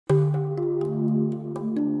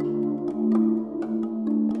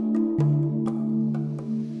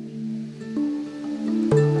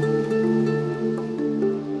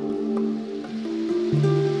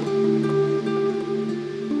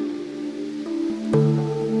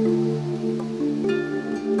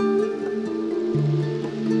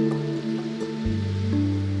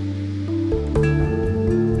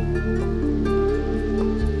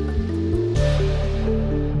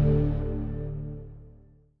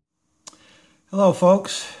Hello,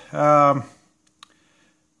 folks. We have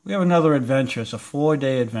another adventure. It's a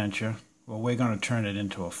 4-day adventure. Well, we're going to turn it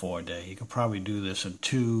into a 4-day. You could probably do this in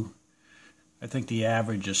 2. I think the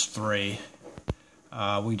average is 3.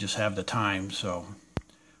 We just have the time, so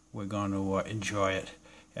we're going to enjoy it.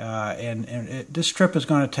 This trip is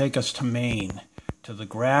going to take us to Maine, to the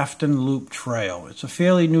Grafton Loop Trail. It's a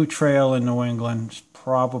fairly new trail in New England. It's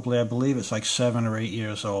probably, I believe it's like 7 or 8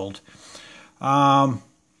 years old.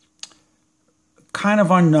 Kind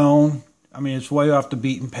of unknown. I mean, it's way off the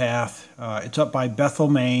beaten path. It's up by Bethel,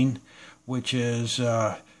 Maine, which is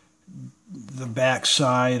the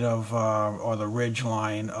backside of, or the ridge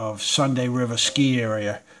line of Sunday River ski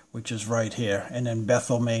area, which is right here. And then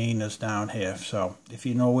Bethel, Maine is down here. So if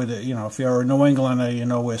you know where if you're a New Englander, you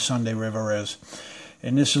know where Sunday River is.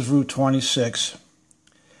 And this is Route 26.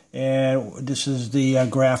 And this is the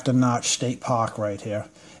Grafton Notch State Park right here.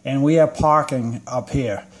 And we have parking up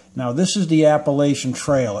here. Now, this is the Appalachian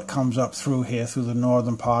Trail. It comes up through here, through the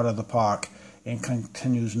northern part of the park, and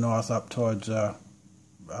continues north up towards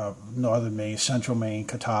northern Maine, central Maine,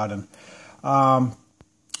 Katahdin.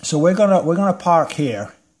 So we're gonna park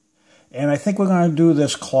here, and I think we're gonna do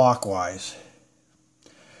this clockwise.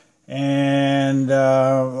 And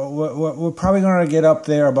we're probably gonna get up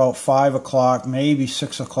there about 5 o'clock, maybe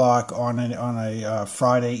 6 o'clock on a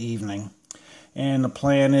Friday evening. And the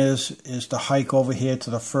plan is to hike over here to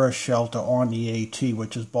the first shelter on the AT,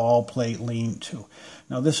 which is Ball Plate Lean-To.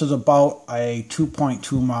 Now, this is about a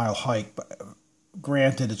 2.2 mile hike, but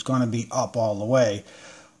granted, it's going to be up all the way.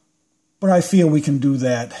 But I feel we can do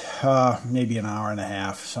that maybe an hour and a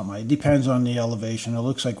half, something. It depends on the elevation. It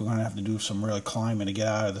looks like we're going to have to do some really climbing to get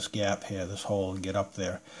out of this gap here, this hole, and get up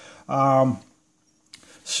there.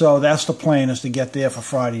 So that's the plan, is to get there for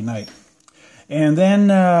Friday night. And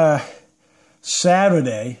then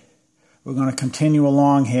Saturday, we're going to continue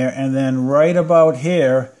along here, and then right about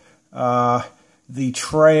here, the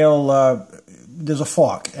trail, there's a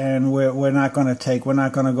fork, and we're not going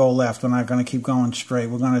to go left. We're not going to keep going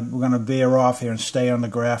straight. We're going to veer off here and stay on the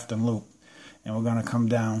Grafton Loop, and we're going to come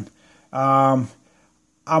down. I'm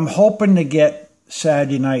hoping to get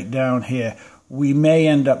Saturday night down here. We may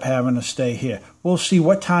end up having to stay here. We'll see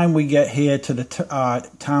what time we get here to the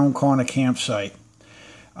town corner campsite.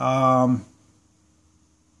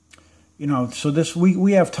 So this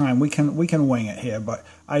we have time. We can wing it here, but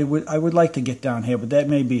I would like to get down here, but that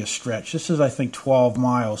may be a stretch. This is, I think, 12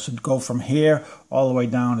 miles. So to go from here all the way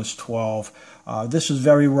down is 12. This is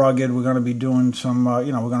very rugged. We're going to be doing some, we're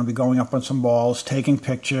going to be going up on some balls, taking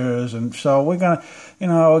pictures, and so we're going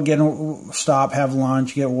to, stop, have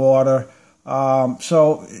lunch, get water.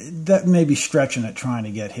 So that may be stretching it trying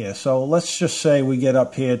to get here. So let's just say we get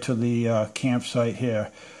up here to the campsite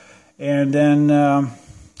here, and then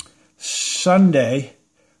Sunday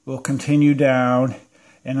we'll continue down,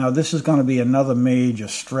 and now this is going to be another major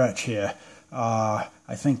stretch here. I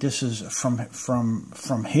think this is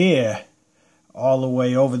from here all the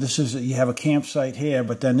way over. This is, you have a campsite here,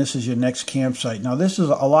 but then this is your next campsite. Now this is,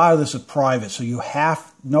 a lot of this is private, so you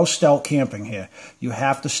have no stealth camping here. You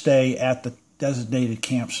have to stay at the designated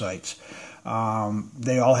campsites.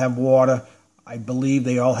 They all have water. I believe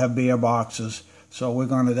they all have beer boxes. So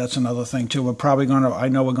that's another thing too. I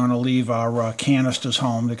know we're gonna leave our canisters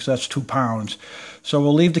home, because that's 2 pounds. So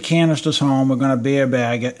we'll leave the canisters home. We're gonna beer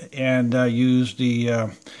bag it and use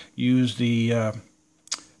the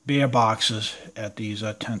beer boxes at these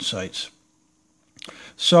tent sites.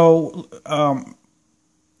 So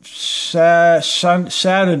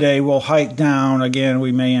Saturday we'll hike down again.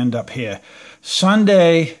 We may end up here.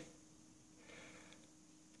 Sunday,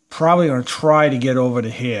 probably going to try to get over to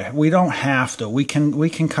here. We don't have to. We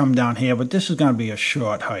can come down here, but this is going to be a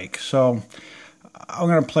short hike. So I'm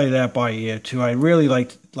going to play that by ear too. I really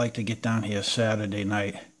like to get down here Saturday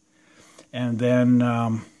night, and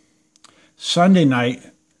then Sunday night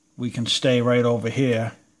we can stay right over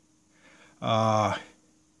here, and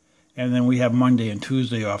then we have Monday and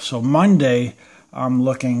Tuesday off. So Monday I'm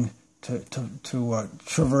looking to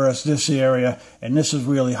traverse this area, and this is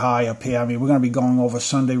really high up here. I mean, we're going to be going over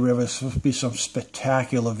Sunday River. There's supposed to be some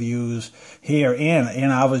spectacular views here,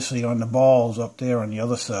 and obviously on the balls up there on the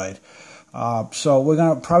other side. So we're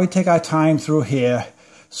going to probably take our time through here.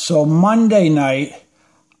 So Monday night,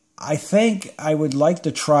 I think I would like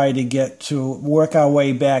to try to work our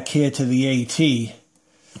way back here to the AT,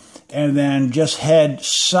 and then just head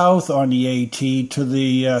south on the AT to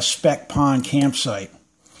the Speck Pond campsite.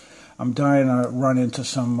 I'm dying to run into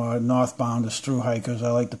some northbounders through hikers. I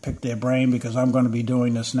like to pick their brain, because I'm going to be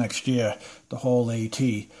doing this next year, the whole AT.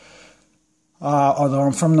 Although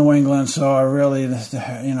I'm from New England, so I really,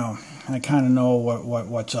 I kind of know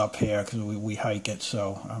what's up here because we hike it,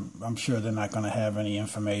 so I'm sure they're not going to have any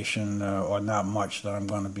information or not much that I'm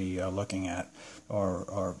going to be looking at,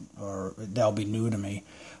 or that'll be new to me.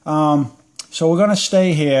 So we're going to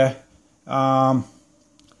stay here, and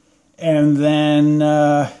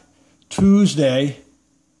then Tuesday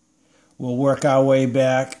we'll work our way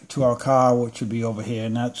back to our car, which would be over here,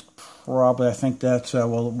 and that's probably, I think that's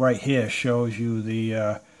well, right here shows you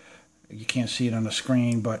the. You can't see it on the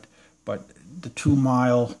screen, but the 2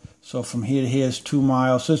 mile. So from here to here is 2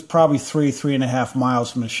 miles. So it's probably 3.5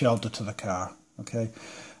 miles from the shelter to the car. Okay,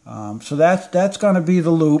 so that's going to be the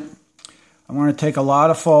loop. I'm going to take a lot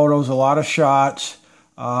of photos, a lot of shots.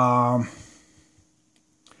 I'm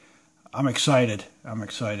excited. I'm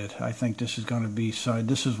excited. I think this is going to be. So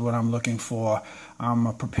this is what I'm looking for.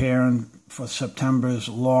 I'm preparing for September's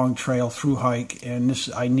long trail through hike, and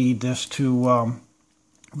this I need this to.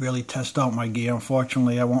 Really test out my gear.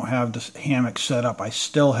 Unfortunately, I won't have this hammock set up. I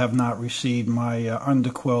still have not received my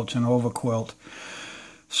underquilt and overquilt,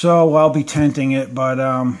 so I'll be tenting it. But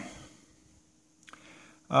and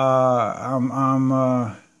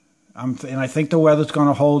I think the weather's going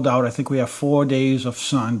to hold out. I think we have 4 days of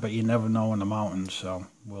sun, but you never know in the mountains, so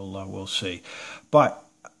we'll see. But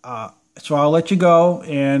so I'll let you go,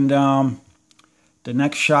 and the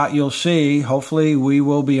next shot you'll see, hopefully, we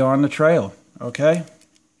will be on the trail. Okay.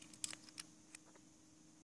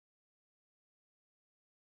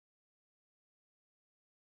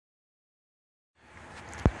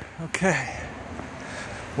 Okay,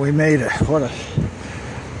 we made it. What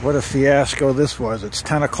a fiasco this was. It's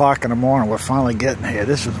 10 o'clock in the morning. We're finally getting here.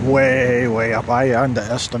 This is way up. I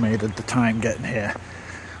underestimated the time getting here.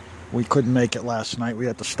 We couldn't make it last night. We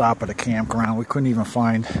had to stop at a campground. We couldn't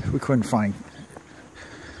find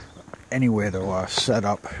anywhere to set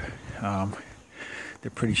up.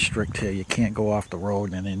 They're pretty strict here. You can't go off the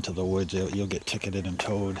road and into the woods. You'll get ticketed and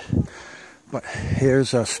towed. But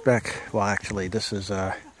here's a spec. Well, actually, this is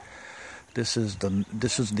the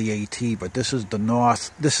AT, but this is the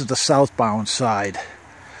north. This is the southbound side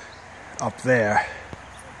up there,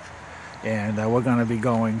 and we're going to be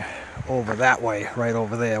going over that way, right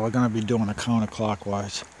over there. We're going to be doing a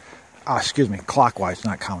counterclockwise. Excuse me, clockwise,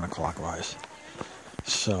 not counterclockwise.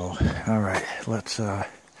 So, all right, let's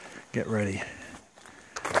get ready.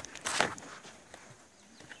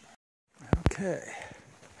 Okay,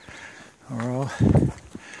 we're all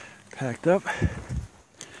packed up.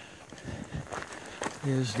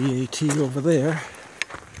 There's the AT over there.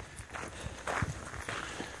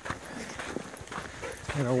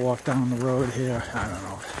 Gotta walk down the road here, I don't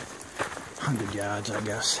know, 100 yards, I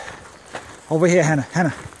guess. Over here, Hannah.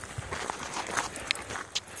 And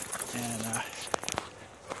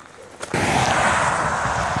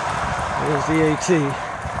there's the AT,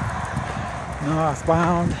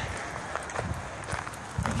 northbound.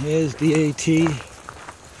 And here's the AT,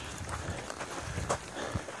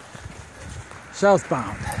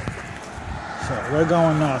 southbound. So we're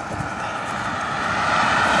going northbound.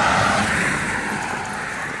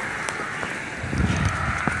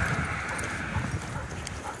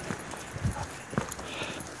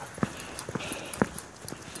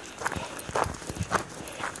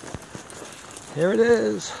 Here it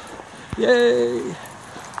is. Yay!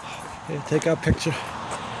 Here, take our picture.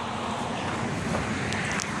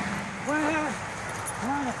 Well, come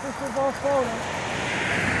on, official ball photo.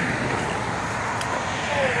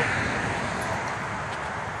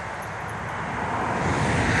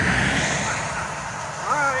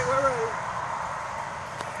 Alright, we're ready.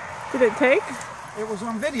 Did it take? It was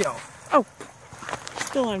on video. Oh,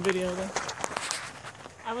 still on video then.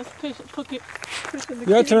 I was pushing the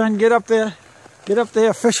Your turn, get up there. Get up there,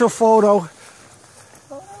 official photo.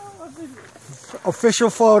 Official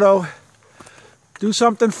photo. Do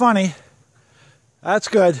something funny. That's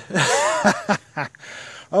good.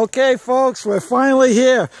 Okay, folks, we're finally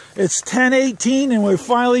here. It's 10:18 and we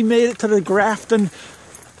finally made it to the Grafton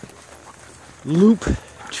Loop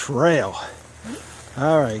Trail.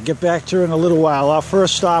 All right, get back to you in a little while. Our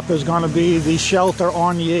first stop is going to be the shelter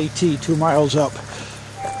on the AT, 2 miles up.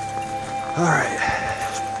 All right.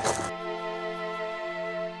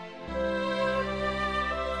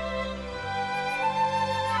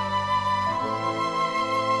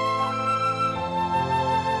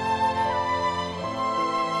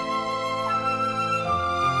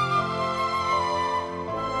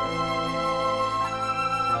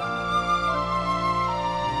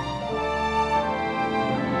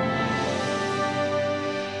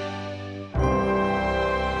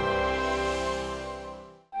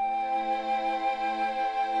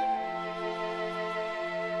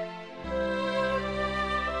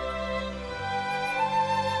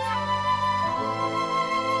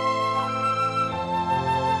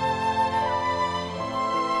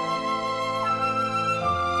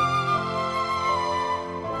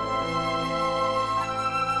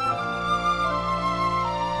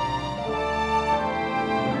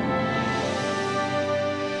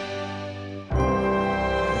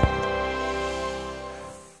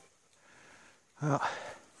 Well,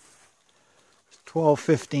 it's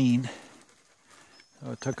 12:15.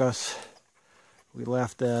 So it took us, we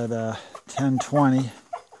left at 10:20,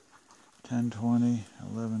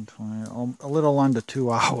 11:20, a little under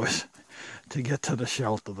 2 hours to get to the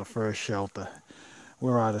shelter, the first shelter.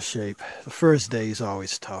 We're out of shape. The first day is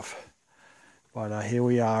always tough. But here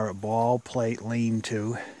we are at Ball Plate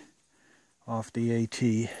Lean-To off the AT.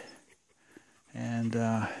 And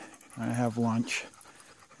I have lunch.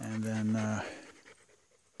 And then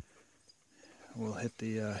we'll hit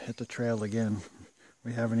the trail again.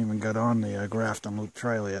 We haven't even got on the Grafton Loop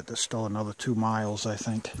Trail yet. There's still another 2 miles, I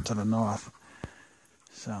think, to the north.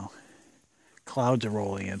 So, clouds are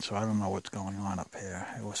rolling in, so I don't know what's going on up here.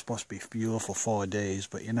 It was supposed to be beautiful 4 days,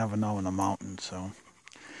 but you never know in the mountains, so.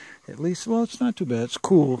 At least, well, it's not too bad. It's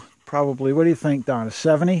cool. Probably, what do you think, Donna?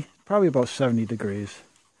 70? Probably about 70 degrees.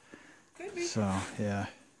 Could be. So, yeah.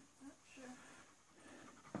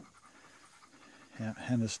 Yeah,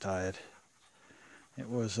 Hen is tired. It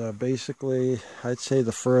was basically, I'd say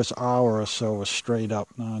the first hour or so was straight up,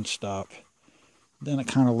 non-stop. Then it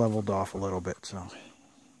kind of leveled off a little bit, so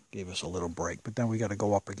gave us a little break. But then we got to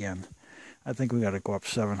go up again. I think we got to go up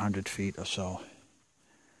 700 feet or so.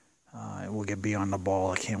 We'll get beyond the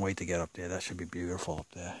ball. I can't wait to get up there. That should be beautiful up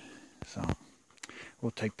there. So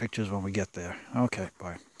we'll take pictures when we get there. Okay,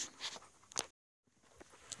 bye.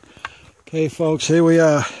 Okay, folks, here we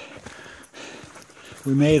are.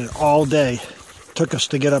 We made it all day. Took us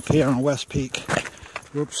to get up here on West Peak.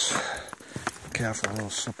 Whoops. Careful, a little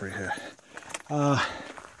slippery here.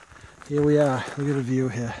 Here we are. Look at the view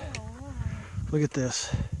here. Look at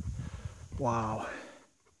this. Wow.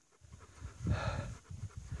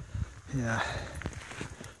 Yeah.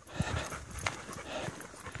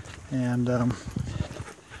 And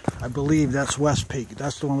I believe that's West Peak.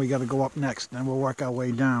 That's the one we got to go up next. Then we'll work our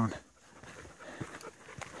way down.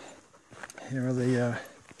 Here are the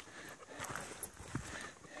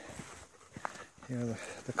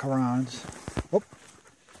Korans. Whoop.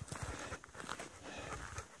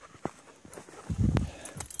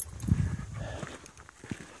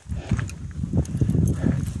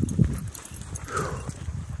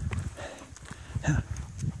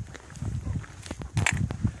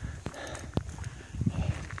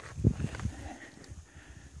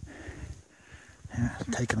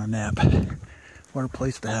 Taking a nap. What a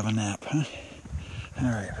place to have a nap, huh?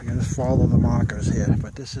 Alright, we're going to follow the markers here.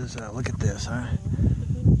 But this is, look at this, huh?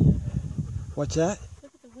 What's that?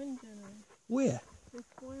 Look at the wind generator. Where? They're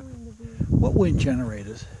spoiling the view. What wind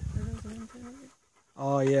generators? Are those wind generators?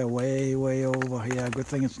 Oh yeah, way over. Yeah, good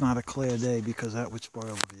thing it's not a clear day because that would spoil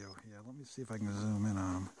the view. Yeah, let me see if I can zoom in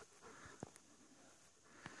on them.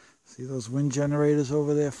 See those wind generators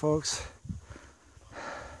over there, folks?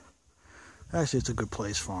 Actually, it's a good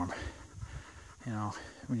place for them, you know,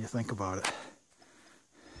 when you think about it.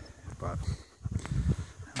 But,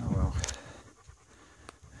 oh well.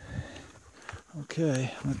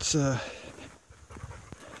 Okay, let's, I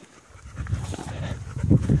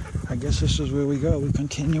guess this is where we go. We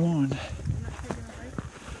continue on.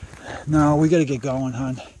 No, we got to get going,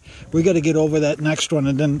 hon. We got to get over that next one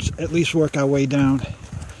and then at least work our way down.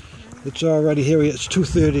 It's already here. It's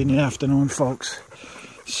 2:30 in the afternoon, folks.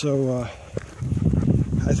 So,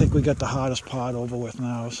 I think we got the hardest part over with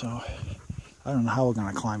now, so I don't know how we're going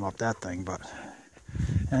to climb up that thing, but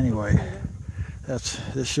anyway, this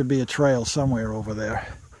should be a trail somewhere over there.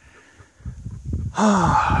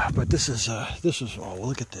 But this is oh,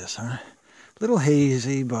 look at this, huh? Little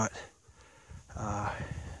hazy, but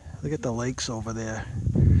look at the lakes over there.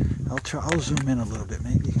 I'll zoom in a little bit.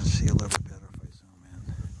 Maybe you can see a little bit better if I zoom in.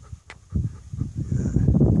 Look at that.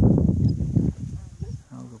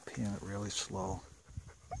 I'll go pan it really slow.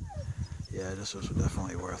 Yeah, this was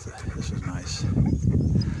definitely worth it. This is nice.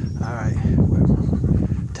 Alright, we're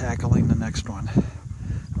tackling the next one.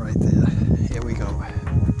 Right there. Here we go.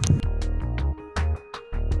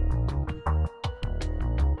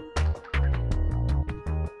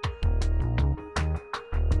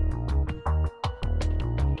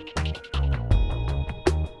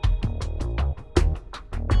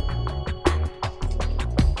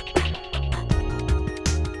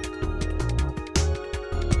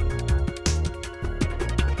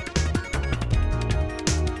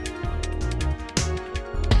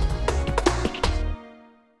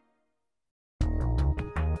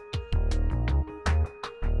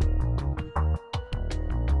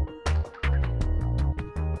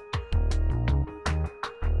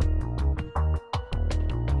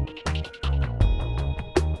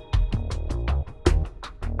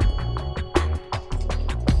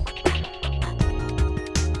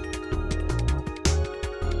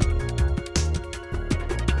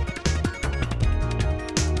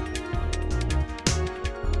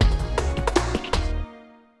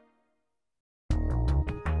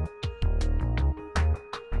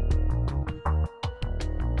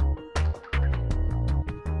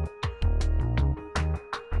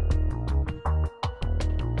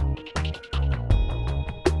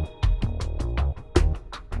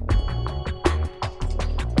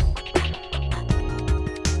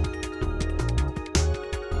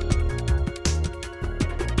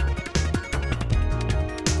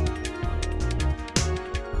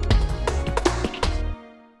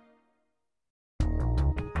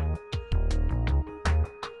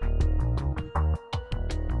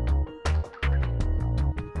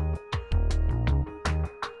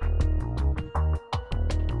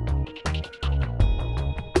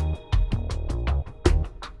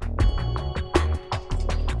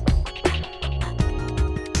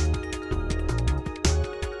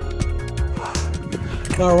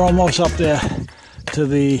 Well, we're almost up there to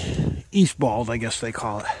the East Bald, I guess they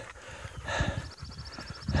call it.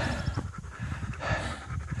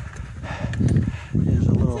 There's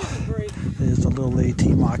the little AT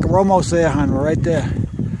marker. We're almost there, hon. We're right there.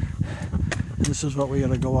 This is what we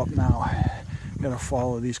gotta go up now. We gotta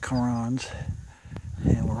follow these Korans.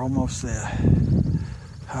 And we're almost there.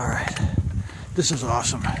 Alright. This is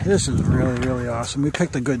awesome. This is really, really awesome. We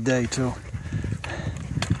picked a good day, too.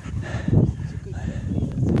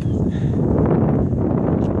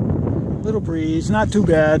 Little breeze, not too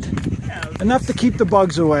bad. Enough to keep the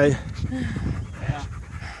bugs away. Yeah.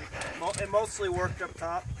 It mostly worked up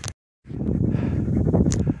top.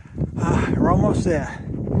 We're almost there.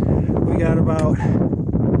 We got about,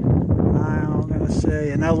 I'm going to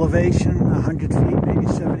say, an elevation, 100 feet, maybe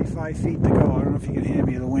 75 feet to go. I don't know if you can hear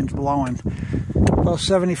me, the wind's blowing. About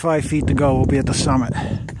 75 feet to go, we'll be at the summit.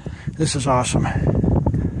 This is awesome.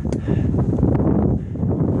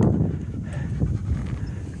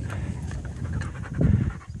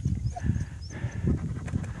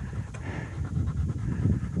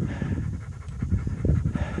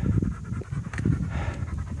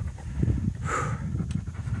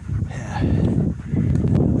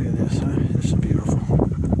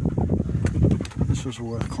 This was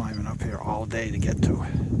worth climbing up here all day to get to.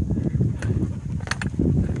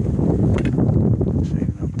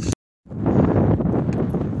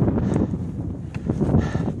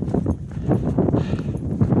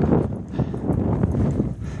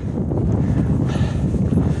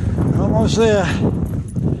 Almost there.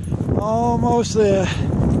 Almost there.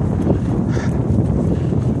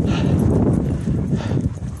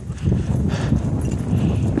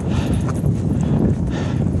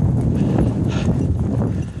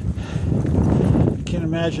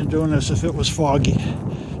 Imagine doing this if it was foggy.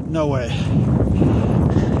 No way.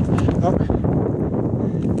 Oh.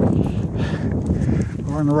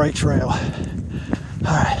 We're on the right trail.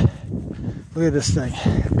 Alright. Look at this thing.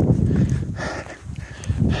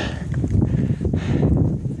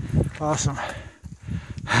 Awesome.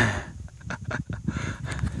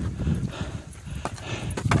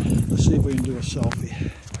 Let's see if we can do a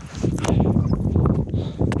selfie.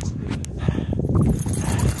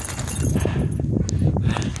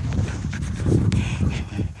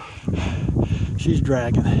 She's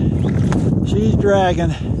dragging. She's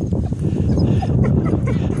dragging.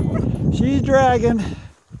 She's dragging.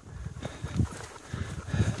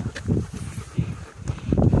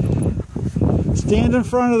 Stand in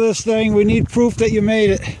front of this thing. We need proof that you made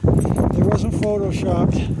it. It wasn't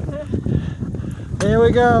photoshopped. There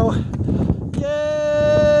we go.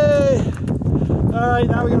 Yay! Alright,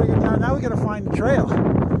 now we gotta get down. Now we gotta find the trail.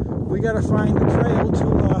 We gotta find the trail to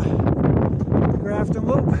the Grafton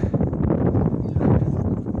Loop.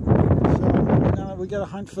 We gotta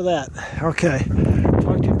hunt for that. Okay.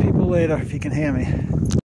 Talk to you people later if you can hear me.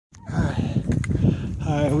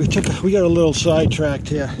 Alright, we got a little sidetracked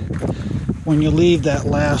here. When you leave that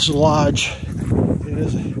last lodge, it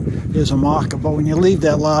is a marker, but when you leave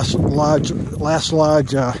that last lodge,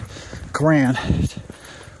 Koran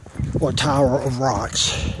or tower of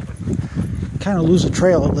rocks, kind of lose the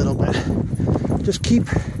trail a little bit. Just keep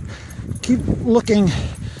looking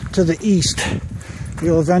to the east.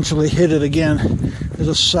 You'll eventually hit it again. There's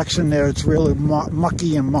a section there, it's really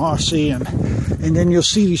mucky and mossy, and then you'll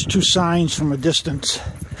see these two signs from a distance.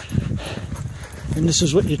 And this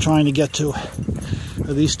is what you're trying to get to,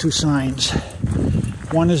 are these two signs.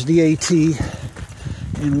 One is the AT,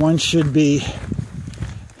 and one should be,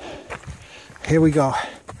 here we go.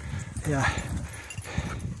 Yeah.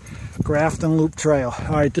 Grafton Loop Trail.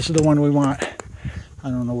 Alright, this is the one we want. I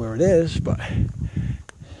don't know where it is, but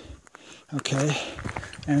okay.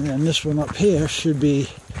 And then this one up here should be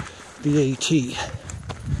the AT,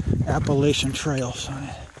 Appalachian Trail sign.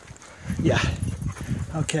 Yeah.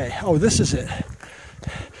 Okay. Oh, this is it.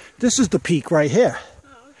 This is the peak right here.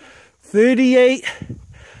 Oh, okay.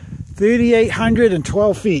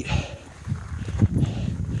 3,812 feet.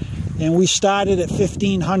 And we started at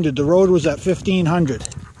 1,500. The road was at 1,500.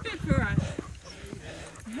 Good for us.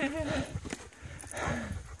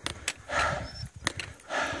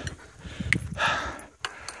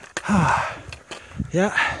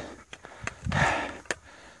 Yeah.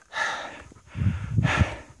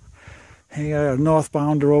 He got a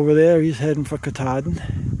northbounder over there. He's heading for Katahdin.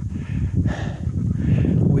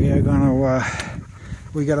 We are gonna.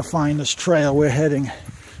 We got to find this trail. We're heading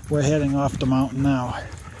off the mountain now.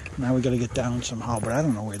 Now we got to get down somehow, but I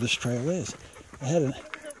don't know where this trail is. I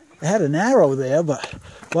had an arrow there, but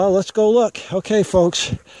well, let's go look. Okay,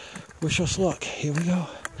 folks, wish us luck. Here we go.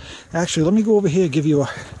 Actually, let me go over here and give you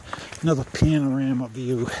another panorama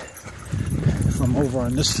view. If from over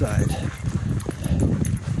on this side.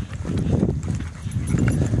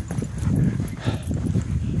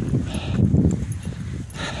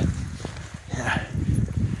 Yeah,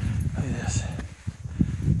 look at this.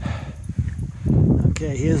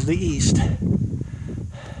 Okay, here's the east.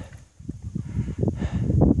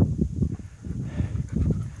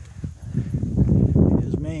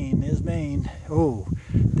 There's Maine. Oh,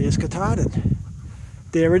 there's Katahdin.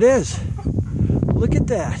 There it is. Look at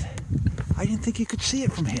that. I didn't think you could see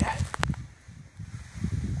it from here.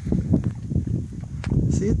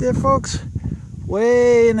 See it there, folks?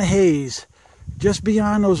 Way in the haze, just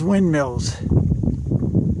beyond those windmills.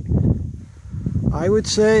 I would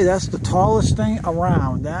say that's the tallest thing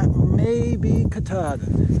around. That may be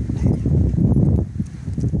Katahdin.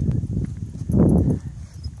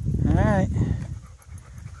 All right.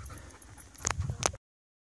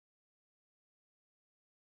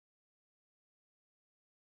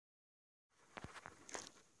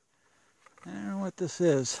 I don't know what this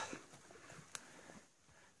is.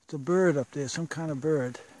 It's a bird up there, some kind of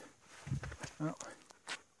bird. Oh,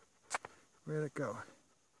 where'd it go?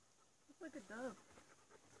 Looks like a dove.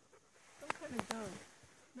 Some kind of dove.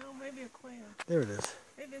 No, maybe a quail. There it is.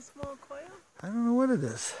 Maybe a small quail? I don't know what it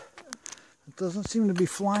is. It doesn't seem to be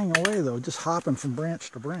flying away though, just hopping from branch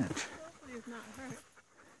to branch. Hopefully it's not hurt.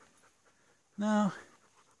 No.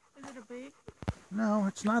 Is it a baby? No,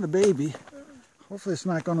 it's not a baby. Hopefully it's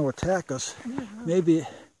not going to attack us. Maybe,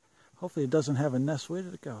 hopefully it doesn't have a nest. Where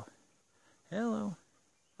did it go? Hello.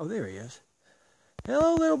 Oh, there he is.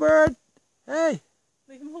 Hello, little bird. Hey.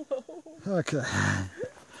 Leave him alone. Okay.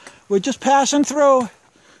 We're just passing through.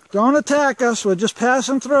 Don't attack us. We're just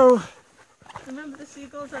passing through. Remember the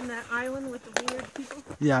seagulls on that island with the weird people?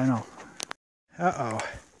 Yeah, I know. Uh-oh.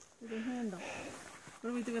 With a handle. What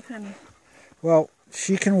do we do with Henry? Well,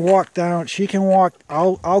 she can walk down. She can walk.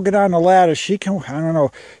 I'll get on the ladder. She can. I don't know.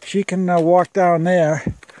 She can walk down there,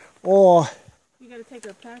 or You gotta take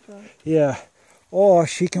her pack off. yeah, or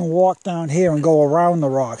she can walk down here and go around the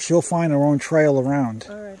rock. She'll find her own trail around.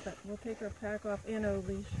 All right, but we'll take her pack off and her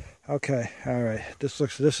leash. Okay. All right.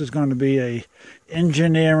 This is going to be a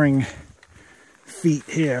engineering feat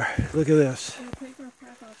here. Look at this. We'll take her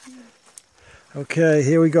pack off here. Okay.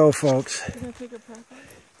 Here we go, folks. You're gonna take her pack off?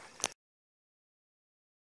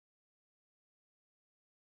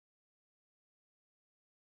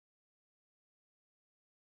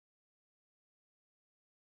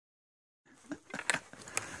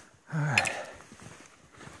 Alright,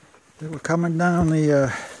 we're coming down the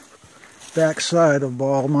back side of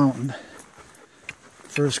Ball Mountain.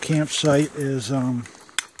 First campsite is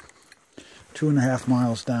 2.5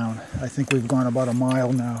 miles down. I think we've gone about a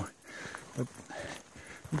mile now. But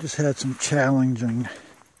we just had some challenging,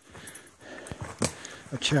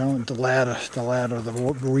 the ladder, the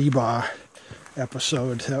rebar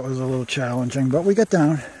episode. That was a little challenging, but we got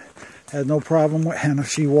down. Had no problem with Hannah.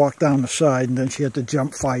 She walked down the side and then she had to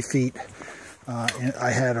jump 5 feet. And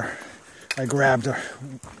I grabbed her,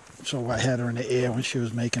 so I had her in the air when she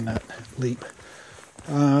was making that leap.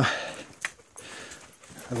 I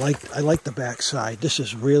like the back side. This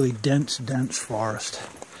is really dense forest.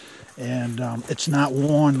 And it's not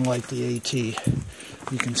worn like the AT.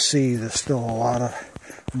 You can see there's still a lot of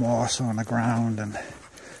moss on the ground and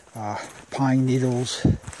pine needles.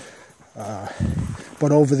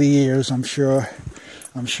 But over the years, I'm sure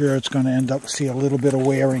it's going to end up see a little bit of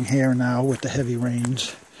wearing here now with the heavy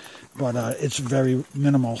rains, but it's very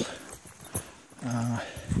minimal. I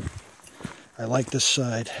like this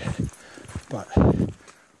side, but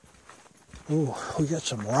ooh, we got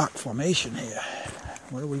some rock formation here.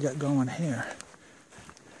 What do we got going here?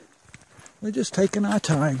 We're just taking our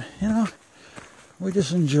time, you know. We're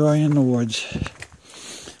just enjoying the woods.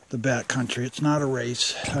 The back country. It's not a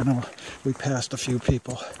race. I know we passed a few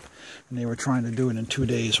people and they were trying to do it in 2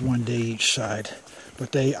 days, 1 day each side,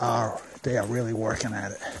 but they are really working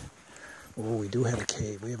at it. Oh, we do have a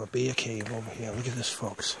cave. We have a bear cave over here. Look at this,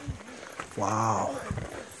 folks. Wow.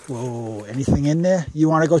 Whoa, anything in there? You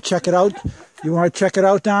want to go check it out? You want to check it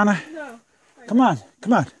out, Donna? No. Come on.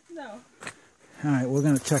 No. All right, we're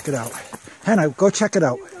going to check it out. Hannah, go check it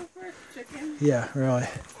out. You go first, chicken. Yeah, really.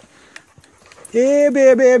 Hey,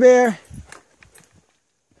 bear.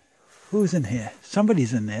 Who's in here?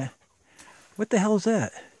 Somebody's in there. What the hell's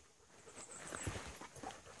that?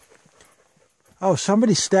 Oh,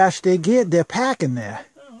 somebody stashed their gear, their pack in there.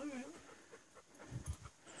 Oh, all right.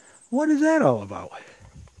 What is that all about?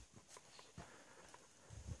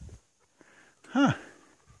 Huh.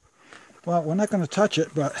 Well, we're not going to touch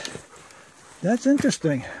it, but that's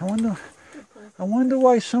interesting. I wonder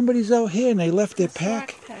why somebody's out here and they left their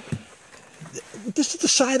pack. This is the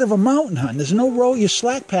side of a mountain, hon. There's no road. You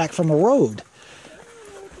slack pack from a road.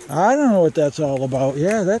 I don't know what that's all about.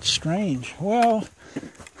 Yeah, that's strange. Well,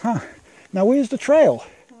 huh. Now, where's the trail?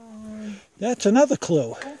 That's another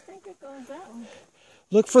clue. I think it goes that way.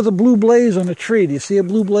 Look for the blue blaze on a tree. Do you see a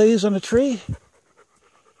blue blaze on a tree?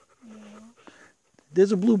 Yeah.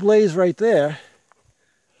 There's a blue blaze right there.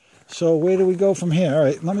 So where do we go from here? All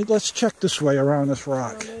right, let's check this way around this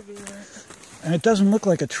rock. Well, maybe, And it doesn't look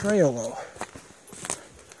like a trail, though.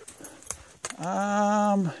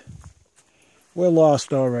 We're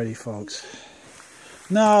lost already, folks.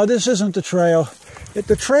 No, this isn't the trail.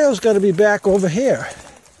 The trail's got to be back over here.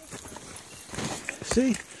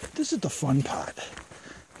 See, this is the fun part.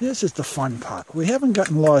 This is the fun part. We haven't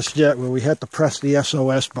gotten lost yet where we had to press the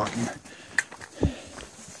SOS button.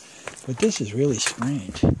 But this is really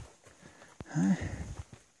strange. Huh?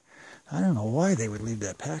 I don't know why they would leave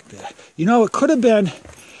that pack there. You know, it could have been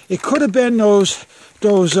those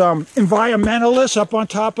environmentalists up on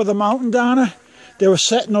top of the mountain, Donna. They were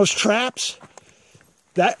setting those traps.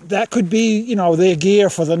 That could be, you know, their gear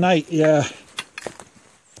for the night. Yeah.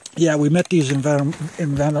 Yeah, we met these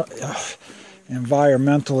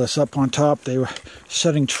environmentalists up on top. They were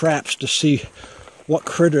setting traps to see what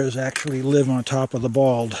critters actually live on top of the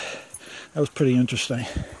bald. That was pretty interesting.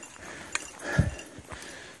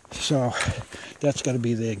 So that's got to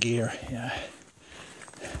be their gear, yeah.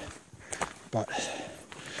 But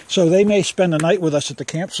so they may spend the night with us at the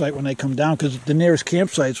campsite when they come down, because the nearest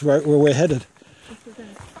campsite's right where we're headed.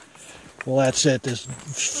 Well, that's it. There's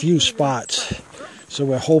few spots, so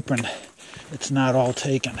we're hoping it's not all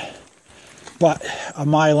taken. But a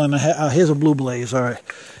mile and a half. Here's a blue blaze. All right,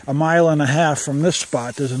 a mile and a half from this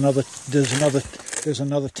spot, there's another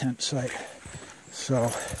tent site.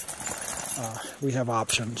 So we have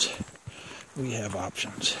options. We have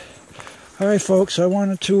options. All right, folks. I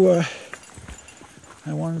wanted to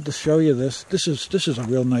show you this. This is a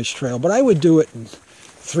real nice trail, but I would do it in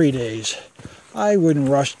 3 days. I wouldn't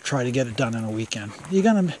rush to try to get it done in a weekend.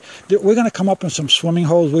 We're gonna come up in some swimming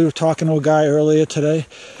holes. We were talking to a guy earlier today,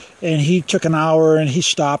 and he took an hour and he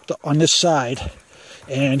stopped on this side,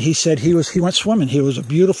 and he said he went swimming. It was a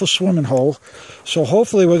beautiful swimming hole. So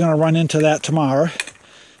hopefully we're gonna run into that tomorrow,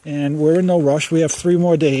 and we're in no rush. We have 3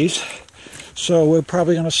 more days, so we're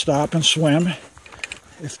probably gonna stop and swim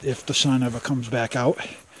if the sun ever comes back out.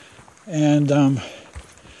 And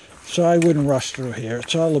so I wouldn't rush through here.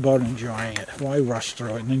 It's all about enjoying it. Why rush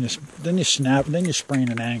through it? And then you snap, and then you sprain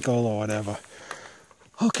an ankle or whatever.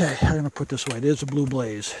 Okay, I'm going to put this away. There's a blue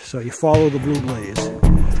blaze. So you follow the blue blaze.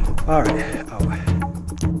 All right.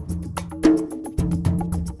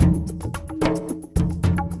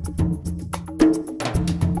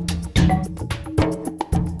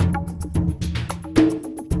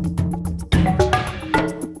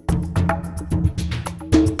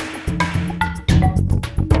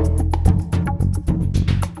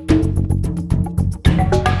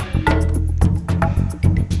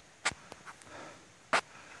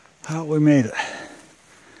 We made it.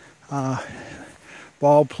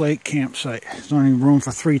 Bald Plate campsite. There's only room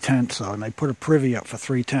for 3 tents though, and they put a privy up for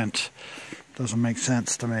 3 tents. Doesn't make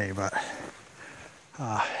sense to me, but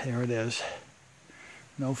here it is.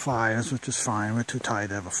 No fires, which is fine. We're too tired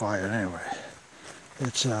to have a fire anyway.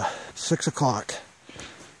 It's 6 o'clock.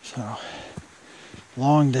 So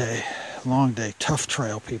long day, tough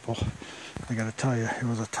trail, people. I gotta tell you, it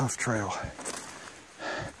was a tough trail.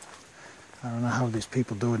 I don't know how these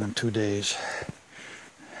people do it in 2 days.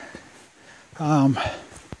 So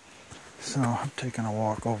I'm taking a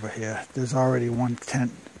walk over here. There's already one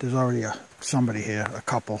tent. There's already somebody here, a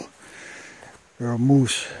couple. There are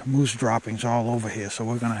moose droppings all over here, so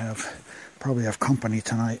we're gonna probably have company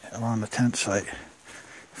tonight around the tent site.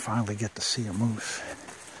 Finally get to see a moose.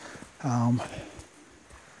 I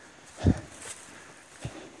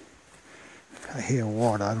hear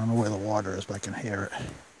water. I don't know where the water is, but I can hear it.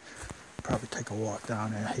 Probably take a walk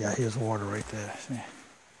down there. Yeah, here's water right there. See?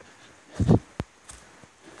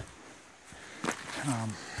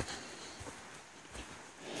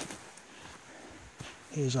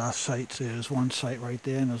 Here's our sites. There's one site right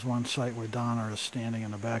there, and there's one site where Donna is standing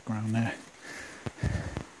in the background there.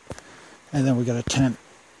 And then we got a tent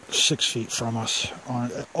 6 feet from us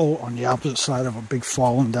on the opposite side of a big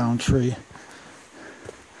fallen down tree.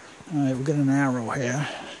 All right, we got an arrow here.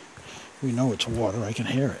 We know it's water. I can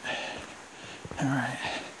hear it. All right,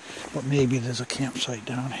 but maybe there's a campsite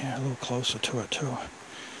down here, a little closer to it too.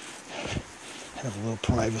 Have a little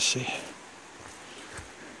privacy.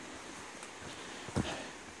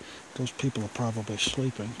 Those people are probably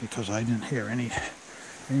sleeping because I didn't hear any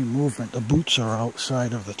movement. The boots are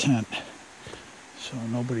outside of the tent, So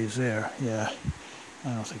nobody's there. Yeah,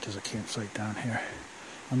 I don't think there's a campsite down here.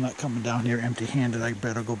 I'm not coming down here empty-handed. I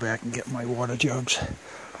better go back and get my water jugs.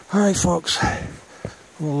 All right, folks.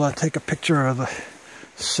 We'll take a picture of the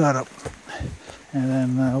setup, and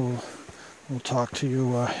then we'll talk to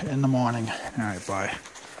you in the morning. All right, bye.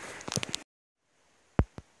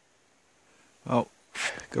 Oh,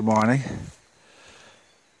 good morning.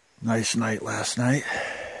 Nice night last night.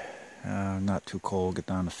 Not too cold. Get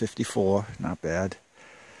down to 54. Not bad.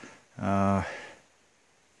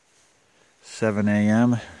 7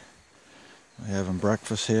 a.m. We're having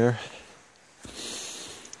breakfast here.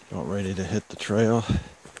 About ready to hit the trail.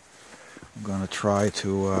 I'm going to try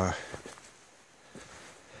to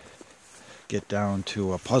get down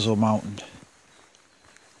to Puzzle Mountain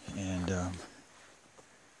and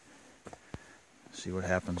see what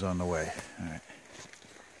happens on the way. All right.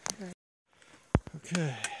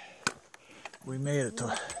 Okay. We made it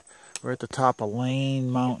to, we're at the top of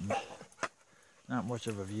Lane Mountain. Not much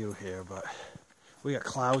of a view here, but we got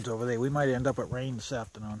clouds over there. We might end up with rain this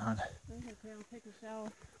afternoon, hon. Okay, I'll take a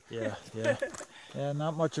shower. Yeah. Yeah,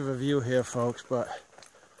 not much of a view here, folks, but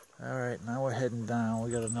all right, now we're heading down.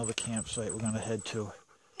 We got another campsite we're going to head to.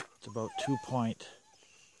 It's about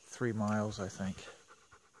 2.3 miles, I think.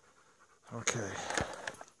 Okay.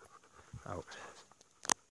 Out.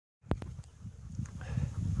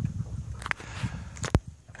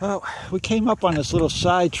 Well, we came up on this little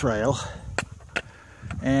side trail,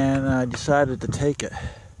 and I decided to take it.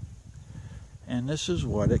 And this is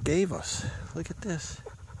what it gave us. Look at this.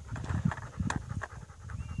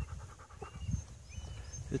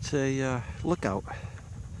 It's a lookout.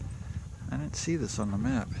 I didn't see this on the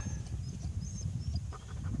map.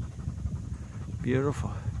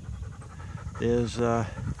 Beautiful. There's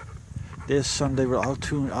Sunday River.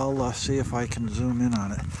 I'll see if I can zoom in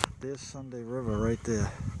on it. There's Sunday River right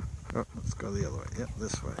there. Oh, let's go the other way. Yep,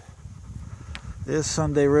 this way. There's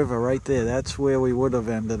Sunday River right there. That's where we would have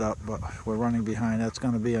ended up, but we're running behind. That's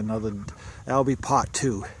going to be another. That'll be part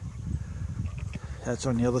 2. That's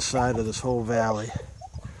on the other side of this whole valley.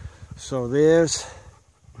 So there's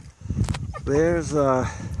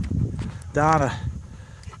down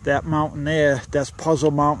that mountain there. That's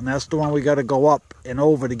Puzzle Mountain. That's the one we got to go up and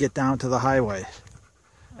over to get down to the highway.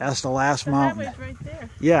 That's the last mountain. The highway's right there.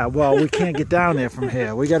 Yeah, well, we can't get down there from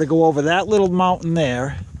here. We got to go over that little mountain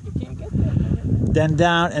there. You can't get there. Then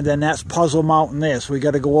down, and then that's Puzzle Mountain there. So we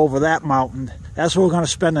got to go over that mountain. That's where we're going to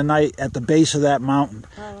spend the night, at the base of that mountain.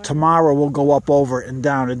 Right. Tomorrow we'll go up over it and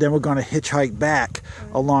down, and then we're going to hitchhike back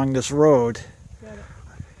along this road.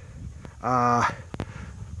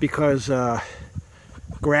 Because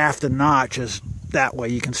Grafton Notch is that way.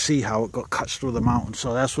 You can see how it cuts through the mountain.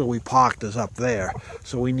 So that's where we parked, is up there.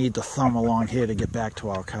 So we need to thumb along here to get back to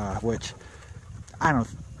our car, which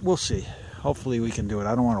we'll see. Hopefully we can do it.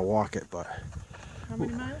 I don't want to walk it, but how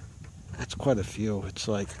many miles? It's quite a few. It's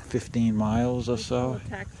like 15 miles or so. We'll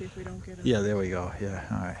taxi if we don't get it. Yeah, there we go. Yeah,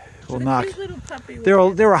 all right. We'll But knock. little puppy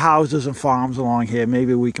There are houses and farms along here.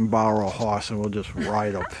 Maybe we can borrow a horse and we'll just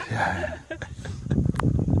ride up. Yeah.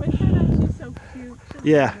 But she's so cute.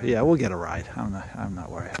 Yeah, we'll get a ride. I'm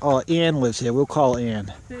not worried. Oh, Ann lives here. We'll call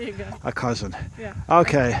Ann. There you go. A cousin. Yeah.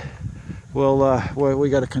 Okay. Well, we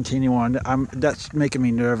got to continue on. That's making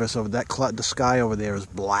me nervous. Over that the sky over there is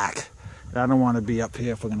black. I don't want to be up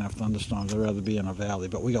here if we're gonna have thunderstorms. I'd rather be in a valley.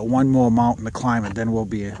 But we got one more mountain to climb, and then we'll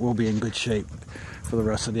be in good shape for the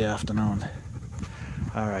rest of the afternoon.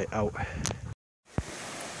 All right, out.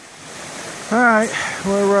 All right,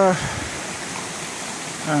 we're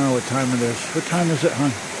I don't know what time it is. What time is it,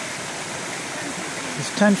 hon?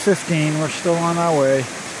 It's 10:15. We're still on our way.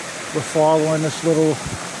 We're following this little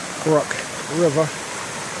brook, river.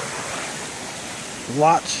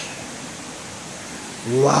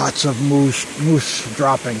 Lots of moose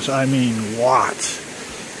droppings. I mean, lots.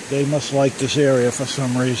 They must like this area for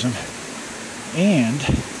some reason. And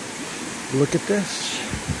look at this.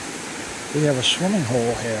 We have a swimming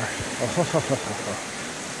hole here.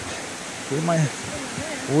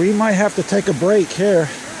 We might have to take a break here.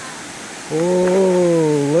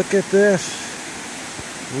 Oh, look at this.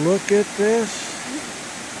 Look at this.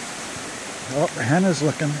 Oh, Hannah's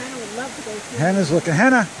looking. Hannah's looking.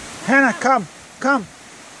 Hannah, come. Come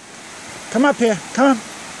up here. Come.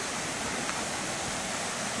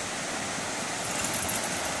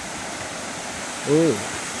 Ooh,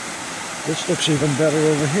 this looks even better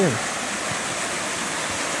over here.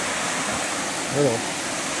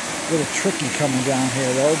 Little tricky coming down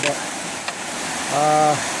here though, but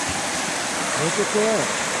look at that.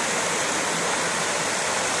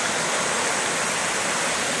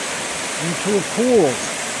 Into a pool.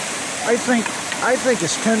 I think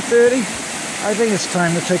it's 10:30. I think it's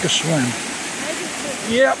time to take a swim.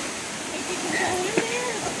 Yep.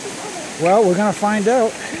 Well, we're gonna find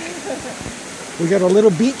out. We got a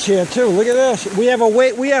little beach here too. Look at this. We have a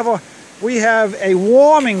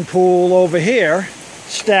warming pool over here,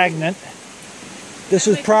 stagnant. This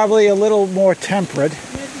is probably a little more temperate.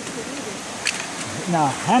 Now,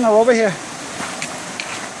 Hannah, over here.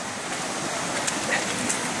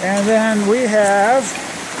 And then we have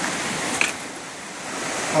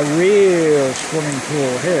a real swimming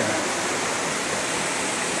pool here.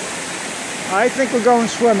 I think we're going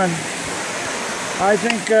swimming. I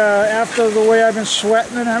think after the way I've been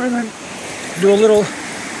sweating and everything, we're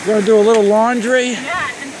gonna do a little laundry. Yeah,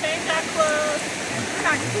 and change our clothes. We're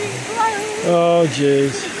not clean clothes. Oh,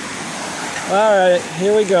 jeez. All right,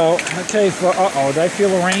 here we go. Okay, uh-oh, did I feel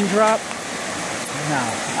a raindrop? No,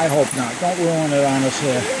 I hope not. Don't ruin it on us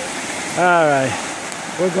here. All right,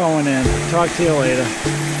 we're going in. Talk to you later.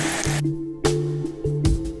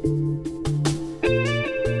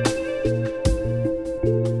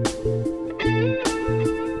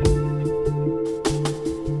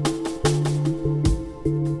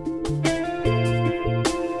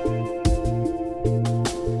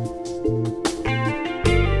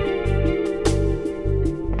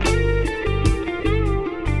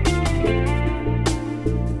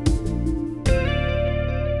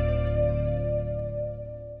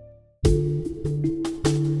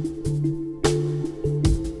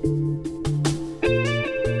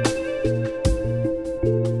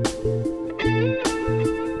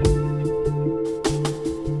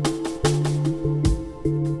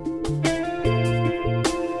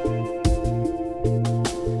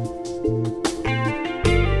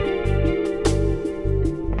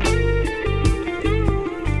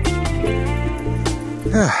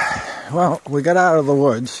 Well, we got out of the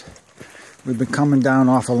woods. We've been coming down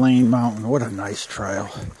off of Lane Mountain. What a nice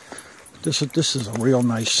trail. This is a real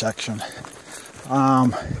nice section.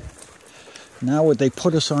 Now they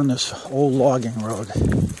put us on this old logging road.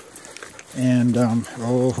 And,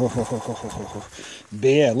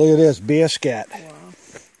 bear. Look at this, bear scat. Wow.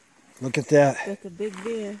 Look at that. That's a big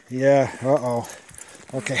bear. Yeah, uh-oh.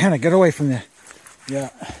 Okay, Hannah, get away from there. Yeah,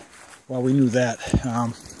 well, we knew that.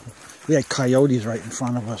 We had coyotes right in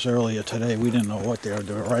front of us earlier today. We didn't know what they were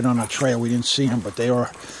doing. Right on the trail, we didn't see them, but they were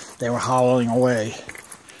howling away.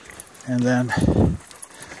 And then a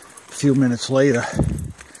few minutes later,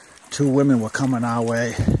 2 women were coming our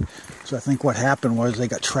way. So I think what happened was they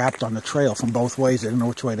got trapped on the trail from both ways. They didn't know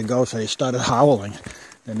which way to go, so they started howling.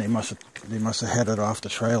 Then they must have headed off the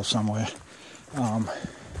trail somewhere.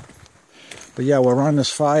 But yeah, we're on this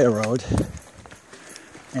fire road.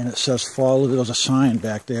 And it says follow, there's a sign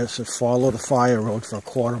back there that says follow the fire road for a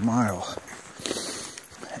 1/4 mile.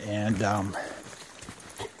 And that's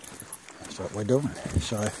what we're doing.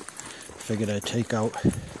 So I figured I'd take out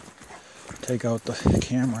the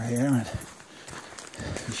camera here and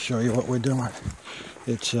show you what we're doing.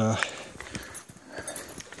 It's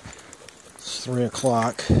 3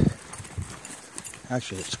 o'clock.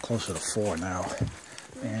 Actually, it's closer to 4 now.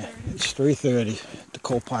 And it's 3:30, the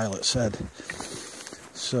co-pilot said.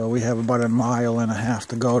 So we have about 1.5 miles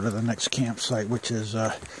to go to the next campsite, which is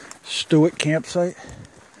Stewart campsite.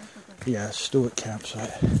 Yeah, Stewart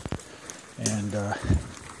campsite. And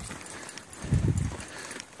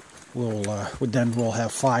we'll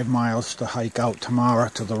have 5 miles to hike out tomorrow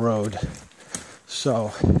to the road.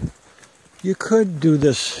 So you could do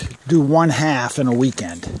 1/2 in a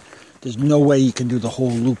weekend. There's no way you can do the whole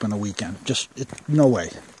loop in a weekend. No way.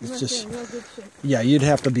 It's just, yeah, you'd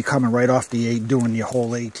have to be coming right off the 8, doing your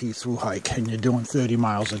whole AT through hike, and you're doing 30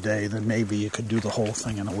 miles a day. Then maybe you could do the whole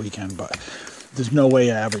thing in a weekend, but there's no way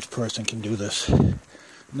an average person can do this.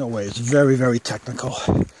 No way. It's very, very technical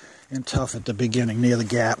and tough at the beginning near the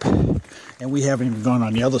gap. And we haven't even gone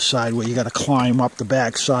on the other side where you got to climb up the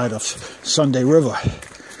back side of Sunday River.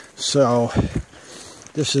 So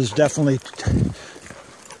this is definitely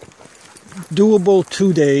doable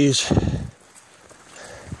 2 days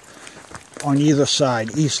on either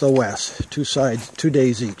side, east or west. 2 sides, 2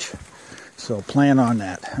 days each. So plan on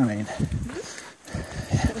that. I mean,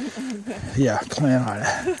 yeah, plan on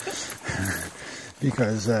it.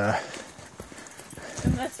 Because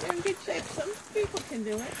unless you're in good shape, some people can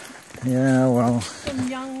do it. yeah, well, Some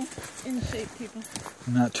young, in shape people.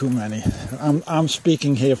 not too many. I'm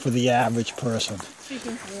speaking here for the average person.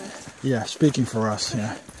 Speaking for us. Yeah, speaking for us.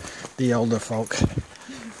 Yeah, the elder folk.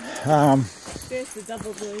 There's the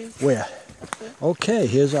double blaze. Where? Okay,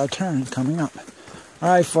 here's our turn coming up. All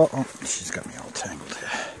right, folks. Oh, she's got me all tangled here.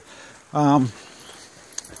 All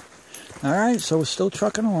right, so we're still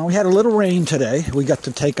trucking along. We had a little rain today. We got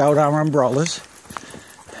to take out our umbrellas,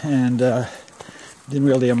 and Didn't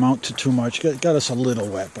really amount to too much. Got us a little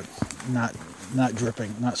wet, but not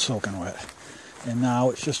dripping, not soaking wet. And now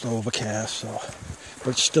it's just overcast, so,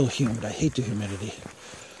 but it's still humid. I hate the humidity.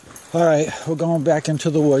 All right, we're going back into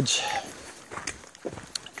the woods.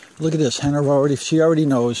 Look at this, Henna she already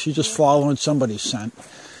knows. She's just following somebody's scent.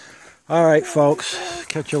 All right, folks,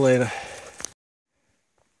 catch you later.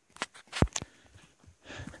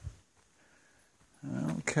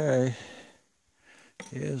 Okay,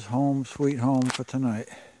 here's home, sweet home for tonight.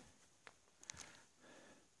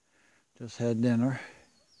 Just had dinner,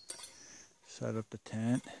 set up the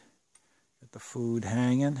tent, get the food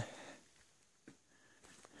hanging.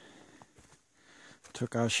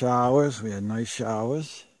 Took our showers, we had nice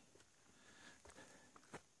showers.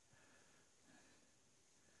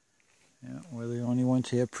 Yeah, we're the only ones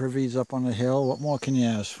here. Privy's up on the hill. What more can you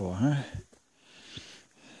ask for, huh?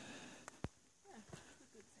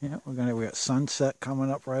 Yeah, we got sunset coming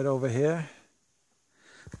up right over here.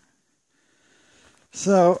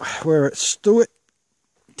 So we're at Stewart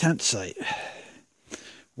tent site.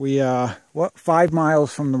 We are 5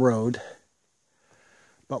 miles from the road,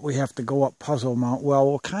 but we have to go up Puzzle Mountain.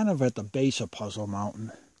 Well, we're kind of at the base of Puzzle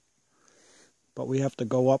Mountain, but we have to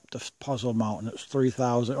go up the Puzzle Mountain. It's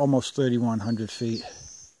 3,000, almost 3,100 feet.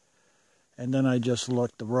 And then I just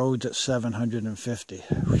looked, the road's at 750.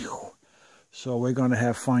 Whew. So we're going to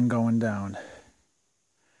have fun going down.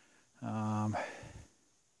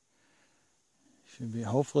 Should be,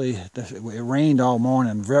 hopefully, it rained all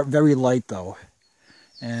morning, very light though.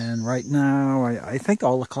 And right now, I think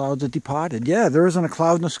all the clouds are departed. Yeah, there isn't a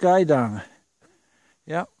cloud in the sky down.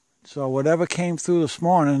 Yep. So whatever came through this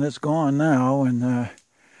morning, it's gone now. And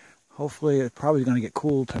hopefully, it's probably going to get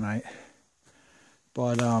cool tonight.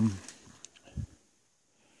 But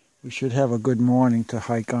we should have a good morning to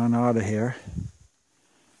hike on out of here.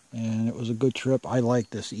 And it was a good trip. I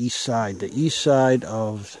like this east side. The east side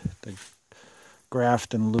of the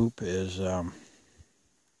Grafton Loop is, I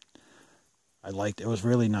liked it. It was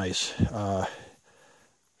really nice.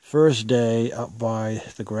 First day up by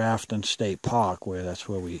the Grafton State Park, that's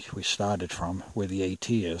where we started from, where the AT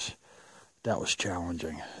is. That was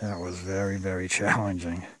challenging. That was very, very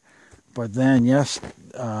challenging. But then, yes,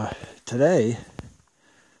 today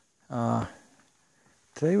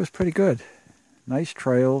was pretty good. Nice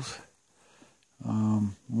trails.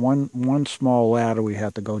 One small ladder we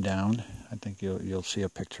had to go down. I think you'll see a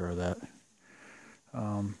picture of that.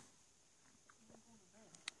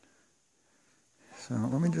 So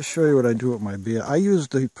let me just show you what I do with my beer. I use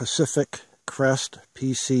the Pacific Crest,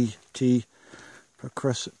 PCT,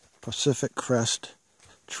 Pacific Crest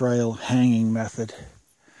Trail hanging method.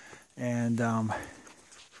 And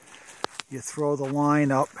you throw the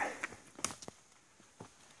line up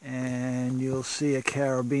and you'll see a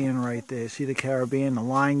Caribbean right there. See the Caribbean? The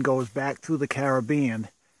line goes back through the Caribbean.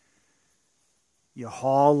 You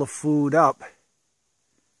haul the food up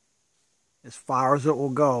as far as it will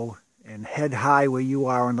go and head high where you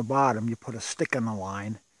are on the bottom. You put a stick in the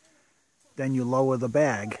line. Then you lower the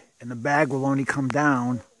bag. And the bag will only come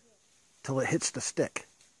down till it hits the stick.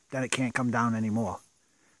 Then it can't come down anymore.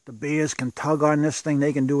 The bears can tug on this thing.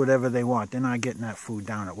 They can do whatever they want. They're not getting that food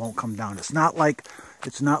down. It won't come down. It's not like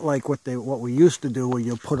what we used to do, where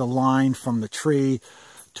you put a line from the tree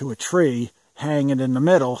to a tree, hang it in the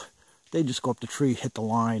middle. They just go up the tree, hit the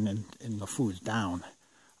line, and the food's down.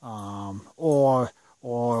 Or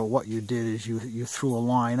what you did is you threw a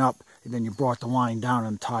line up, and then you brought the line down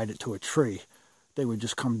and tied it to a tree. They would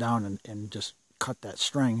just come down and just cut that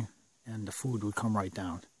string, and the food would come right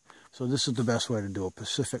down. So this is the best way to do it,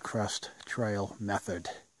 Pacific Crest Trail method.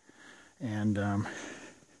 And a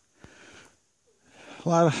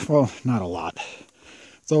lot of, well, not a lot.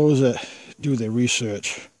 Those that do their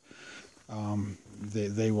research, they're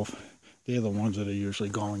the ones that are usually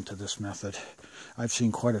going to this method. I've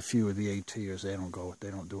seen quite a few of the ATers. They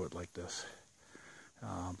don't do it like this.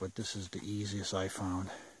 But this is the easiest I found.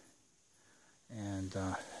 And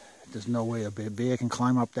there's no way a bear can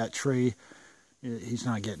climb up that tree. He's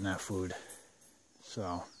not getting that food.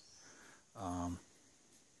 So,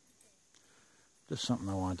 just something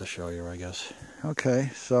I wanted to show you, I guess. Okay,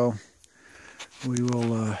 so we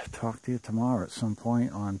will talk to you tomorrow at some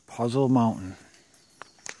point on Puzzle Mountain.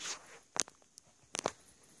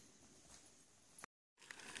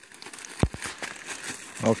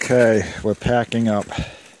 Okay, we're packing up.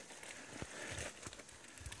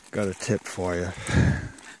 Got a tip for you.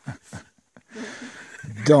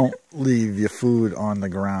 Don't leave your food on the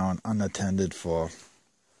ground unattended for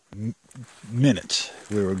minutes.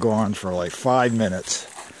 We were gone for like 5 minutes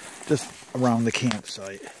just around the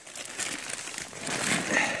campsite.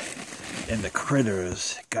 And the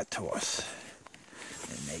critters got to us.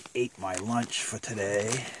 And they ate my lunch for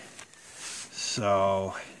today.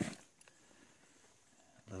 So,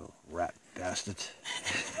 little rat bastards.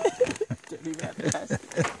 Dirty rat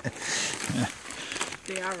bastards.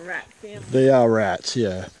 They are rat family. They are rats,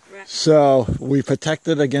 yeah. So we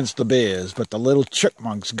protected against the bears, but the little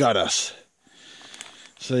chipmunks got us.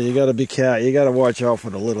 So you got to be careful. You got to watch out for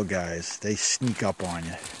the little guys. They sneak up on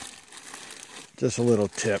you. Just a little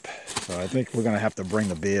tip. So I think we're going to have to bring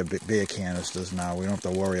the beer canisters now. We don't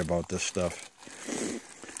have to worry about this stuff.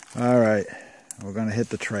 All right. We're going to hit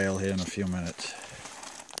the trail here in a few minutes.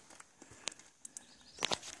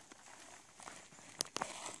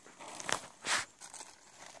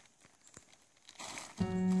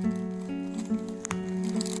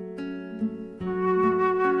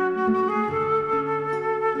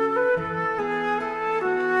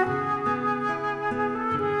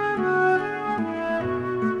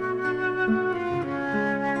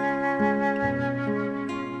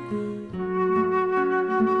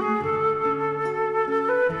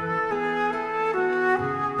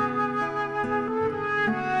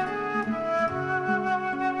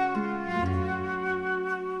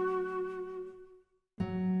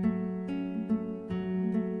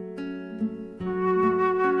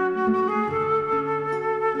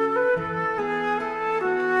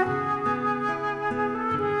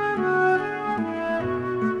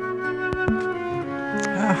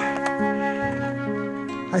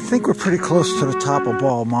 I think we're pretty close to the top of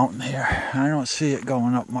Ball Mountain here. I don't see it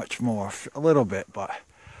going up much more, a little bit, but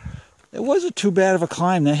it wasn't too bad of a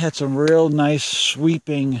climb. They had some real nice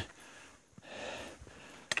sweeping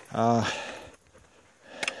what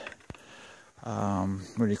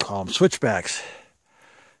do you call them? Switchbacks.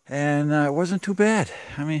 And it wasn't too bad.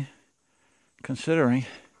 I mean, considering.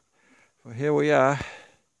 Well, here we are.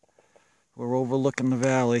 We're overlooking the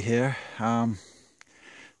valley here.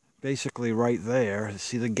 Basically right there.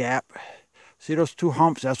 See the gap? See those two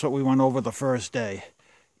humps? That's what we went over the first day.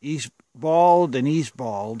 East Bald and East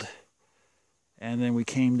Bald. And then we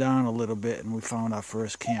came down a little bit and we found our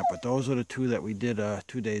first camp. But those are the two that we did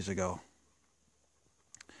 2 days ago.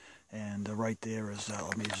 And right there is,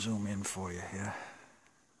 let me zoom in for you here.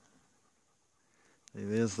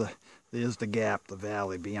 There's the gap, the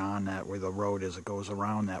valley beyond that where the road is. It goes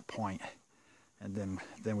around that point. And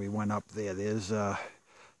then we went up there.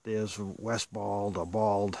 There's West Bald or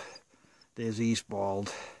Bald. There's East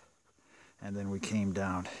Bald. And then we came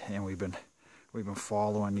down and we've been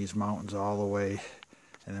following these mountains all the way.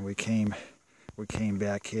 And then we came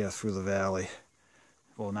back here through the valley.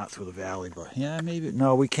 Well, not through the valley, but yeah, maybe.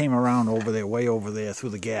 No, we came around over there, way over there,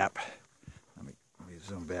 through the gap. Let me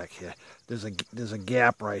zoom back here. There's a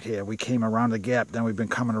gap right here. We came around the gap, then we've been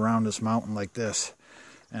coming around this mountain like this,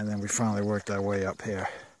 and then we finally worked our way up here.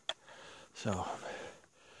 So,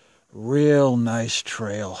 real nice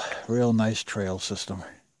trail system.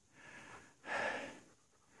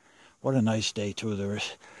 What a nice day too. There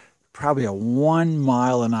was probably a 1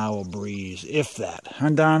 mile an hour breeze, if that. Huh,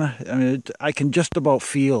 Donna? I mean, I can just about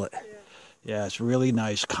feel it. Yeah, it's really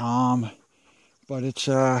nice, calm. But it's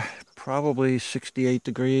probably 68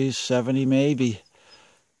 degrees, 70 maybe.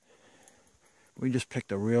 We just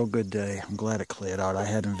picked a real good day. I'm glad it cleared out. I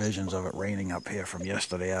had visions of it raining up here from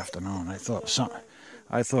yesterday afternoon. I thought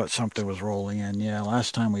something was rolling in. Yeah,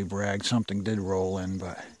 last time we bragged, something did roll in,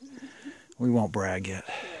 but we won't brag yet.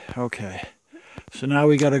 Okay. So now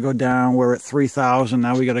we got to go down. We're at 3,000.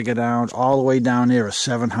 Now we got to go down all the way down there at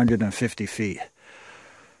 750 feet.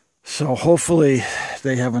 So hopefully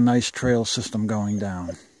they have a nice trail system going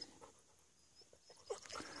down.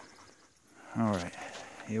 All right,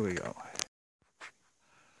 here we go.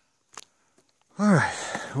 All right,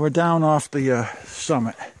 we're down off the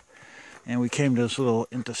summit, and we came to this little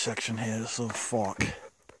intersection here, this little fork.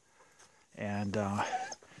 And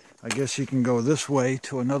I guess you can go this way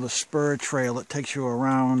to another spur trail that takes you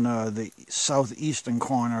around the southeastern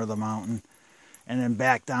corner of the mountain and then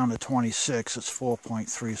back down to 26. It's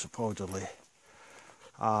 4.3 supposedly.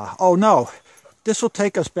 Oh no, this will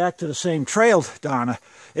take us back to the same trail, Donna.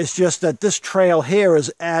 It's just that this trail here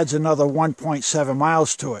adds another 1.7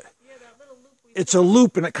 miles to it. Yeah, that little loop it's a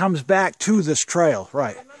loop and it comes back to this trail,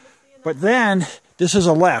 right? But then this is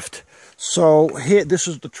a left. So here, this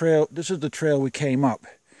is the trail we came up.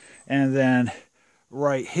 And then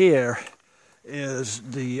right here is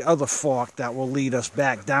the other fork that will lead us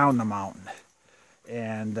back down the mountain.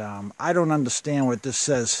 And I don't understand what this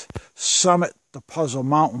says, Summit the Puzzle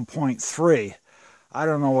Mountain Point 3. I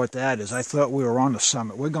don't know what that is. I thought we were on the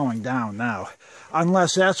summit. We're going down now.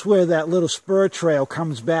 Unless that's where that little spur trail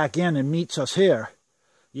comes back in and meets us here.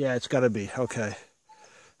 Yeah, it's got to be. Okay.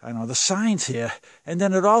 I know the signs here. And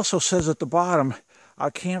then it also says at the bottom,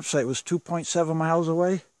 our campsite was 2.7 miles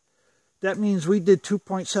away. That means we did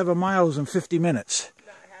 2.7 miles in 50 minutes.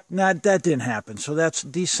 That didn't happen. So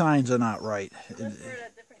these signs are not right.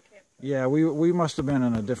 Yeah, we must have been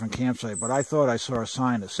in a different campsite, but I thought I saw a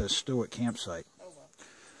sign that says Stewart Campsite. Oh, well.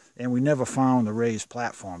 And we never found the raised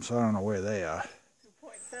platform, so I don't know where they are.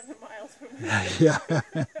 2.7 miles from here. Yeah.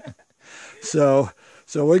 So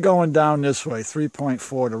we're going down this way,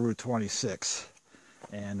 3.4 to Route 26.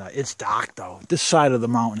 And it's dark, though. This side of the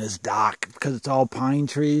mountain is dark because it's all pine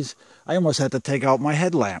trees. I almost had to take out my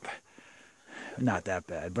headlamp. Not that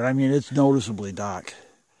bad, but I mean, it's noticeably dark.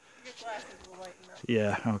 Your glasses will lighten up.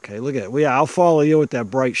 Yeah, okay, look at it. Yeah, I'll follow you with that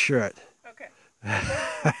bright shirt. Okay.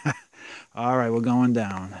 All right, we're going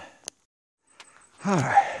down. All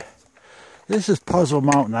right. This is Puzzle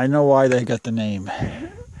Mountain. I know why they got the name.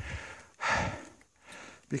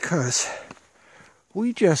 Because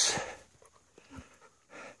we just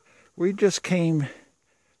came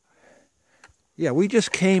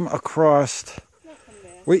across.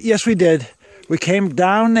 Yes, we did. We came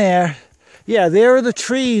down there. Yeah, there are the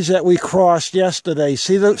trees that we crossed yesterday.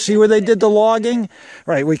 See where they did the logging?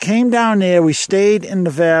 Right, we came down there. We stayed in the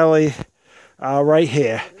valley right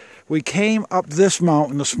here. We came up this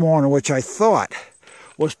mountain this morning, which I thought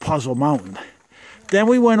was Puzzle Mountain. Then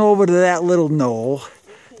we went over to that little knoll.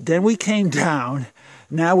 Then we came down.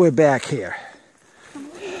 Now we're back here.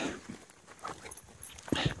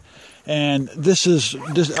 And this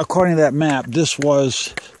according to that map, this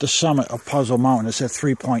was the summit of Puzzle Mountain. It said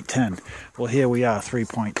 3.10. Well, here we are,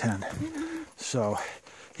 3.10. So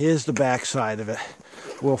here's the back side of it.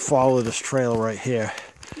 We'll follow this trail right here.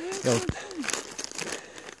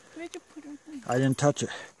 I didn't touch it.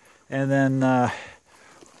 And then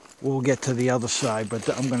we'll get to the other side, but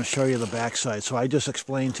I'm going to show you the back side. So I just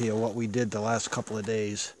explained to you what we did the last couple of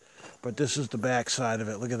days. But this is the back side of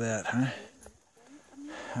it. Look at that, huh?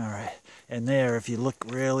 All right, and there, if you look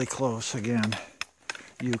really close again,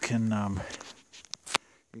 you can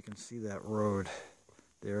see that road.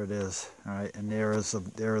 There it is. All right, and there are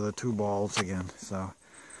the two balls again. So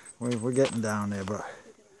we're getting down there, but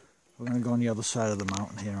we're going to go on the other side of the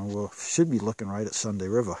mountain here, and we should be looking right at Sunday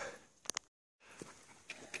River.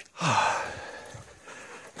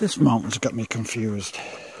 This mountain's got me confused.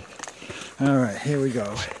 All right, here we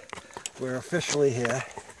go. We're officially here.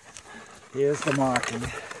 Here's the marking.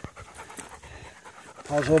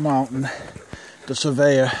 Puzzle Mountain, the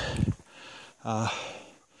surveyor.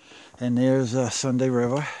 And there's Sunday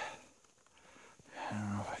River. I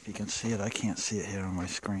don't know if you can see it. I can't see it here on my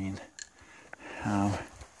screen.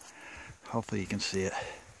 Hopefully you can see it.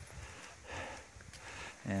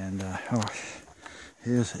 And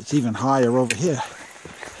it's even higher over here.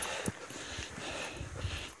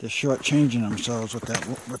 They're shortchanging themselves with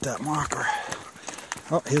that marker.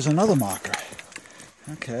 Oh, here's another marker.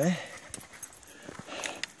 Okay.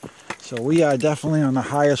 So we are definitely on the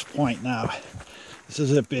highest point now. This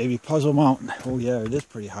is it, baby. Puzzle Mountain. Oh, yeah, it is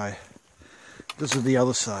pretty high. This is the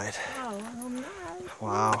other side. Oh, nice.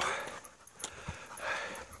 Wow.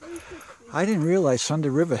 I didn't realize Sunday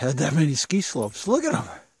River had that many ski slopes. Look at them.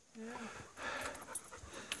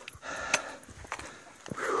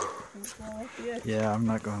 Yeah, I'm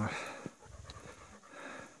not going to.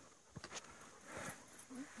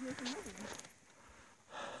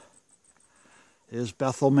 There's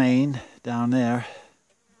Bethel, Maine, down there.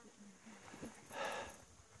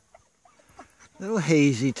 A little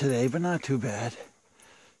hazy today, but not too bad.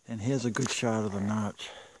 And here's a good shot of the notch.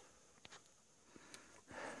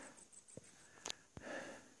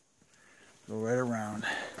 Go right around.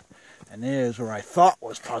 And there's where I thought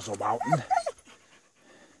was Puzzle Mountain.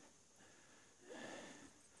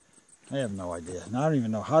 I have no idea. I don't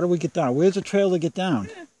even know. How do we get down? Where's the trail to get down?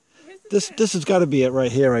 This has got to be it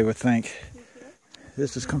right here, I would think.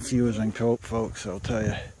 This is confusing, folks, I'll tell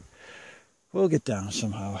you. We'll get down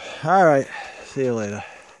somehow. All right. See you later.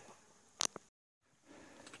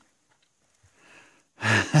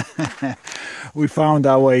 We found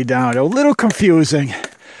our way down. A little confusing,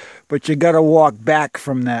 but you got to walk back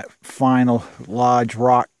from that final large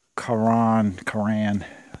rock Koran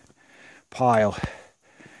pile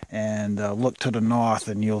and look to the north,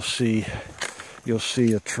 and you'll see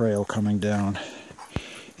a trail coming down.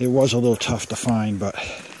 It was a little tough to find, but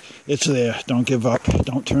it's there. Don't give up.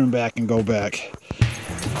 Don't turn back and go back.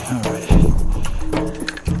 All right.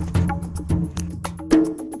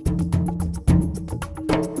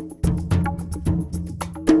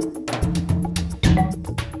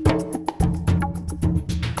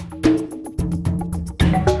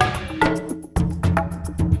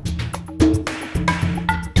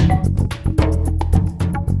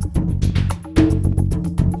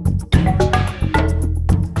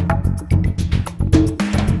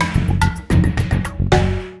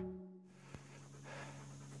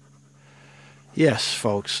 Yes,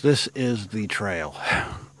 folks, this is the trail.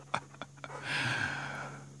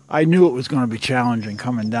 I knew it was going to be challenging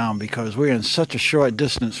coming down because we're in such a short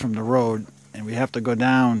distance from the road and we have to go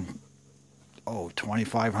down,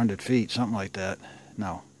 2,500 feet, something like that.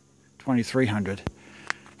 No, 2,300.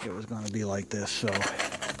 It was going to be like this, so.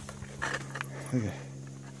 Okay.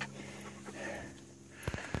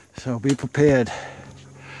 So be prepared.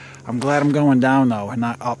 I'm glad I'm going down though and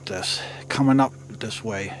not up this. Coming up this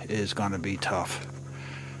way is going to be tough.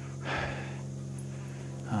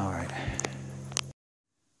 All right.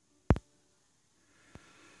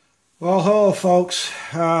 Well, hello folks,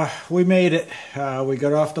 we made it. We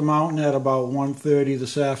got off the mountain at about 1:30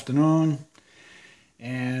 this afternoon,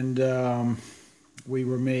 and we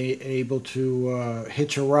were able to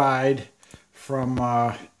hitch a ride from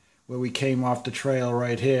where we came off the trail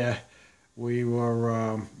right here. We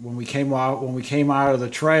were when we came out of the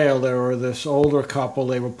trail, there were this older couple.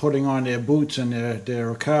 They were putting on their boots in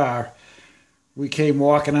their car. We came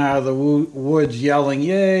walking out of the woods yelling,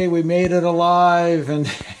 "Yay, we made it alive!" And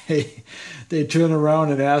they turned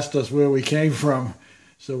around and asked us where we came from.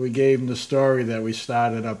 So we gave them the story that we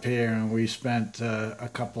started up here and we spent a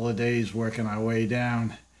couple of days working our way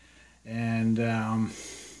down. And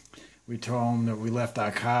we told them that we left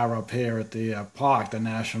our car up here at the park, the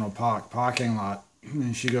National Park parking lot.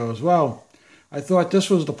 And she goes, "Well, I thought this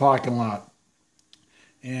was the parking lot."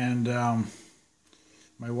 And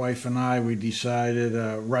my wife and I, we decided,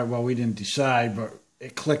 we didn't decide, but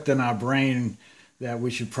it clicked in our brain that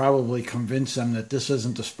we should probably convince them that this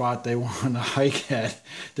isn't the spot they want to hike at,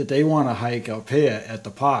 that they want to hike up here at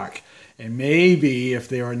the park. And maybe if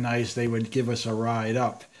they were nice, they would give us a ride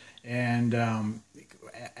up. And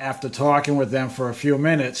after talking with them for a few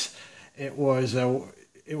minutes, it was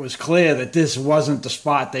clear that this wasn't the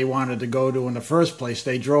spot they wanted to go to in the first place.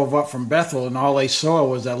 They drove up from Bethel and all they saw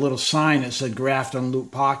was that little sign that said Grafton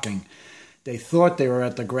Loop Parking. They thought they were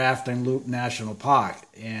at the Grafton Loop National Park,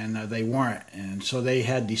 and they weren't. And so they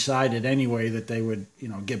had decided anyway that they would,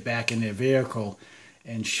 get back in their vehicle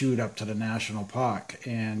and shoot up to the National Park.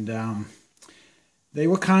 And they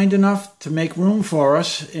were kind enough to make room for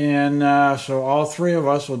us, and so all three of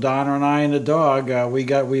us, well, Donna and I and the dog,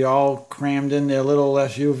 we all crammed in their little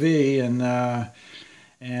SUV,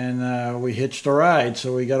 and we hitched a ride.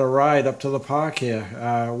 So we got a ride up to the park here.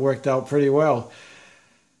 Worked out pretty well.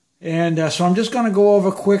 And so I'm just going to go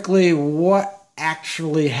over quickly what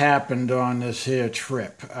actually happened on this here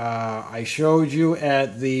trip. I showed you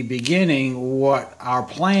at the beginning what our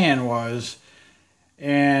plan was,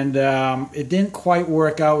 and it didn't quite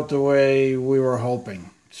work out the way we were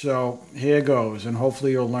hoping. So here goes, and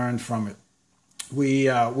hopefully you'll learn from it.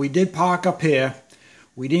 We did park up here.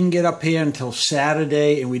 We didn't get up here until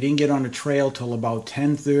Saturday, and we didn't get on the trail till about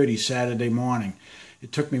 10:30 Saturday morning.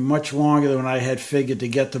 It took me much longer than I had figured to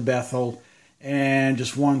get to Bethel, and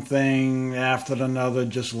just one thing after another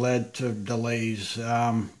just led to delays.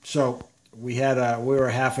 So we were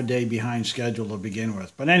half a day behind schedule to begin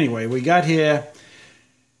with. But anyway, we got here.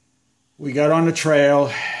 We got on the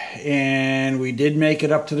trail, and we did make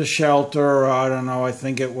it up to the shelter. I don't know, I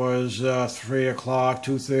think it was 3 o'clock,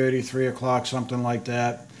 2:30, 3 o'clock, something like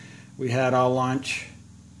that. We had our lunch.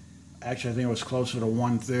 Actually, I think it was closer to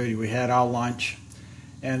 1:30. We had our lunch.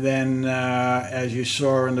 And then, as you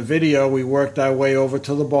saw in the video, we worked our way over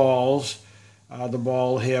to the Balls, the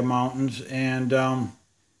Ball Hair Mountains, and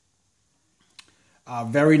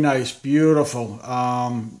very nice, beautiful.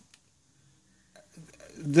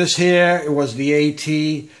 This here, it was the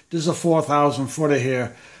AT. This is a 4,000 footer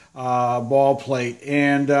here, ball plate,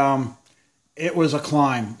 and it was a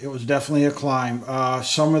climb. It was definitely a climb.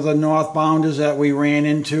 Some of the northbounders that we ran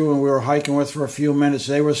into and we were hiking with for a few minutes,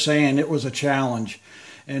 they were saying it was a challenge.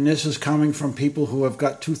 And this is coming from people who have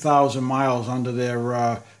got 2,000 miles under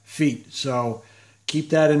their feet. So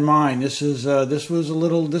keep that in mind. This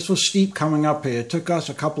was steep coming up here. It took us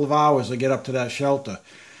a couple of hours to get up to that shelter.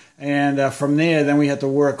 And from there, then we had to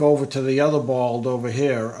work over to the other bald over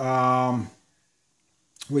here,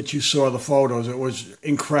 which you saw the photos. It was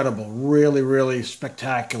incredible. Really, really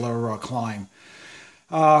spectacular climb.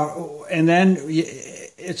 And then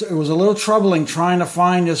it was a little troubling trying to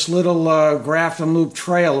find this little Grafton Loop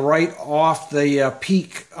Trail right off the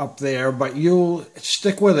peak up there, but you'll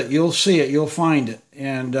stick with it. You'll see it. You'll find it.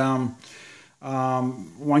 And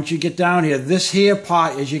once you get down here, this here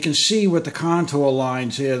part, as you can see with the contour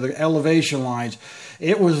lines here, the elevation lines,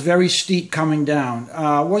 it was very steep coming down.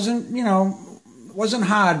 Wasn't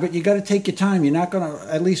hard, but you got to take your time. You're not going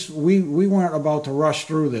to, at least we weren't about to rush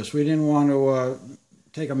through this. We didn't want to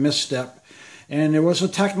take a misstep And there was a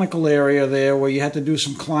technical area there where you had to do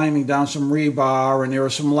some climbing down some rebar, and there were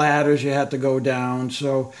some ladders you had to go down,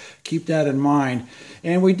 so keep that in mind.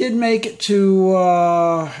 And we did make it to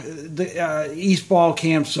the East Ball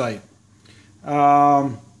campsite.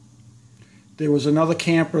 There was another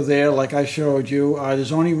camper there, like I showed you.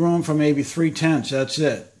 There's only room for maybe 3 tents. That's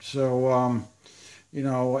it. So, you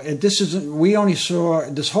know, we only saw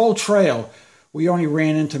this whole trail. We only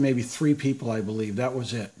ran into maybe 3 people, I believe. That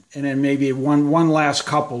was it. And then maybe one last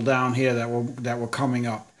couple down here that were coming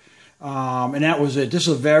up. And that was it. This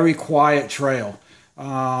is a very quiet trail.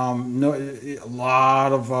 A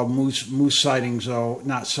lot of moose sightings, though,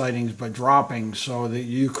 not sightings, but droppings. So that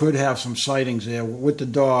you could have some sightings there with the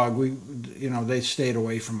dog. They stayed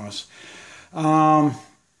away from us.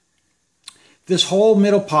 This whole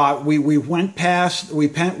middle part, we went past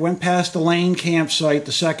the Lane campsite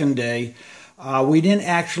the second day. We didn't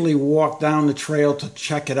actually walk down the trail to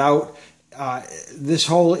check it out. This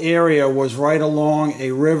whole area was right along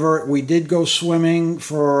a river. We did go swimming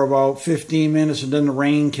for about 15 minutes, and then the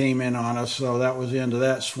rain came in on us, so that was the end of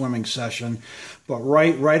that swimming session. But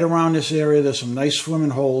right around this area, there's some nice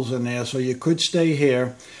swimming holes in there, so you could stay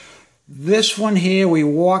here. This one here, we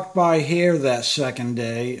walked by here that second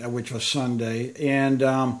day, which was Sunday, and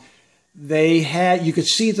you could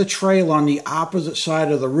see the trail on the opposite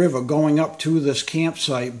side of the river going up to this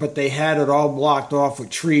campsite, but they had it all blocked off with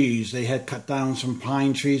trees. They had cut down some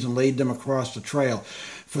pine trees and laid them across the trail.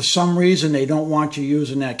 For some reason, they don't want you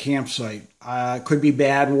using that campsite. It could be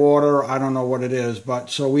bad water. I don't know what it is, but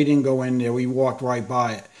so we didn't go in there. We walked right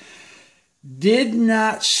by it. Did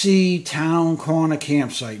not see Town Corner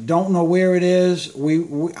campsite. Don't know where it is.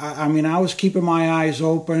 I was keeping my eyes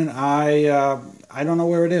open. I don't know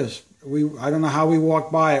where it is. I don't know how we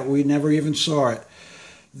walked by it. We never even saw it.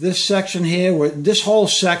 This section here, this whole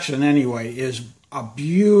section anyway, is a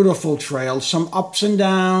beautiful trail. Some ups and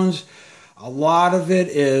downs. A lot of it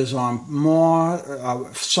is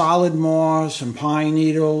on solid moss and pine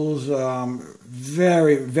needles.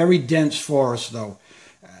 Very, very dense forest, though.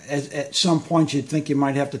 At some point, you'd think you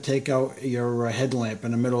might have to take out your headlamp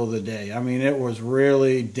in the middle of the day. I mean, it was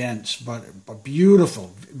really dense, but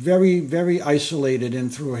beautiful. Very, very isolated in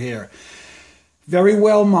through here. Very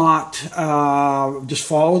well marked. Just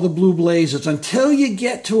follow the blue blazes until you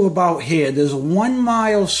get to about here. There's a 1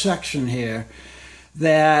 mile section here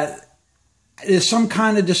that there's some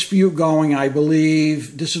kind of dispute going, I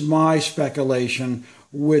believe. This is my speculation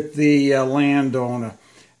with the landowner.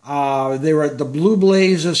 The blue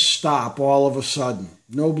blazes stop all of a sudden.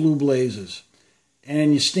 No blue blazes.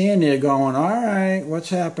 And you stand there going, all right, what's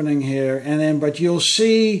happening here? But you'll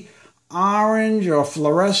see orange or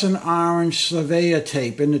fluorescent orange surveyor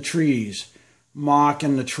tape in the trees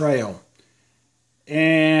marking the trail.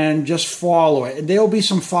 And just follow it. There'll be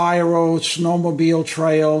some fire roads, snowmobile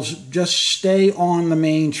trails. Just stay on the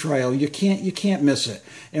main trail. You can't miss it.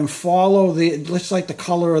 And follow looks like the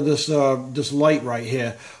color of this light right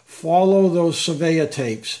here. Follow those surveyor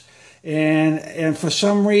tapes. And for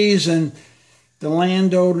some reason, the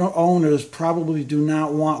landowners probably do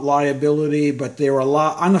not want liability, but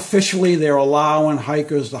unofficially they're allowing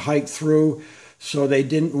hikers to hike through. So they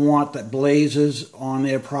didn't want the blazes on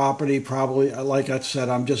their property. Probably, like I said,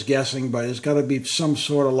 I'm just guessing, but it's got to be some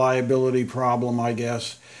sort of liability problem, I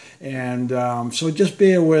guess. And so just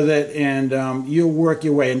bear with it, and you'll work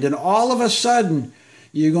your way. And then all of a sudden,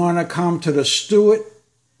 you're going to come to the Stewart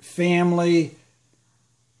Family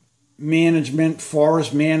Management,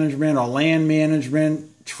 Forest Management, or Land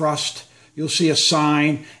Management Trust. You'll see a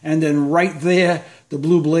sign, and then right there, the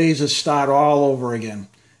blue blazes start all over again.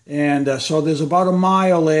 And so there's about a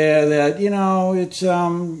mile there that, it's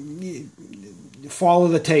follow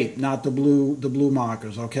the tape, not the blue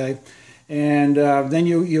markers, okay? And then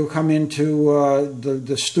you'll come into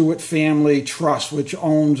the Stewart Family Trust, which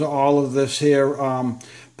owns all of this here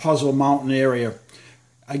Puzzle Mountain area.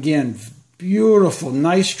 Again, beautiful,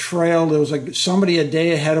 nice trail. There was somebody a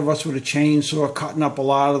day ahead of us with a chainsaw cutting up a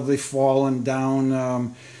lot of the fallen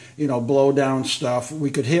down, blow down stuff. We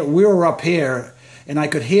were up here, and I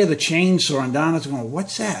could hear the chainsaw, and Donna's going,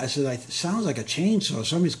 what's that? I said, it sounds like a chainsaw.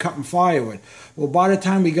 Somebody's cutting firewood. Well, by the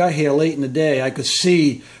time we got here late in the day, I could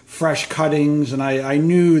see fresh cuttings, and I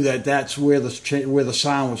knew that's where the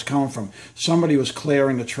sound was coming from. Somebody was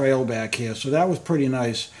clearing the trail back here, so that was pretty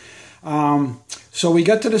nice. So we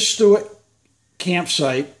got to the Stewart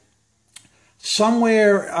campsite.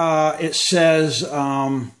 Somewhere it says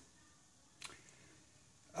the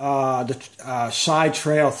side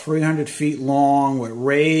trail 300 feet long with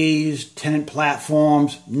raised tent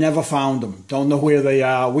platforms. Never found them. Don't know where they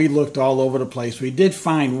are. We looked all over the place. We did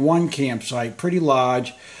find one campsite, pretty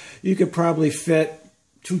large. you could probably fit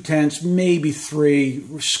 2 tents, maybe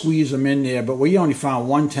 3, squeeze them in there. But we only found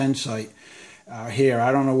 1 tent site here.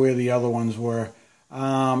 I don't know where the other ones were.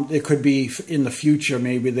 It could be in the future.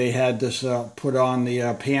 Maybe they had this put on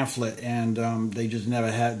the pamphlet, and they just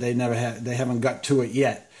never had. They haven't got to it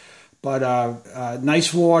yet. But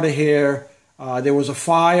nice water here. There was a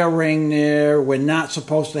fire ring there. We're not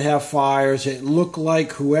supposed to have fires. It looked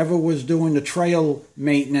like whoever was doing the trail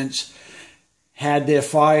maintenance had their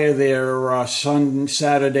fire there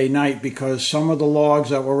Saturday night, because some of the logs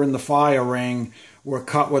that were in the fire ring were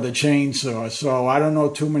cut with a chainsaw. So I don't know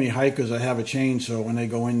too many hikers that have a chainsaw when they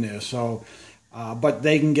go in there. So, but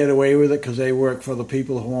they can get away with it because they work for the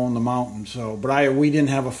people who own the mountain. So, but we didn't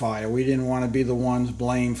have a fire. We didn't want to be the ones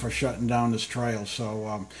blamed for shutting down this trail.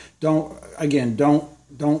 So don't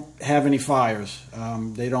have any fires.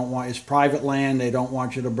 They don't want. It's private land. They don't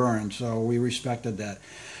want you to burn. So we respected that.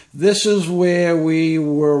 This is where we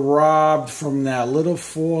were robbed from that little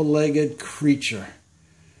 4-legged creature.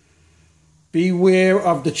 Beware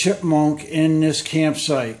of the chipmunk in this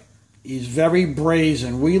campsite. He's very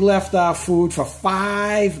brazen. We left our food for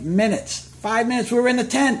 5 minutes. 5 minutes. We were in the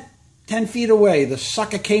tent, 10 feet away. The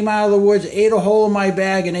sucker came out of the woods, ate a hole in my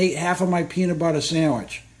bag, and ate half of my peanut butter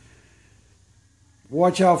sandwich.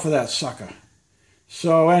 Watch out for that sucker.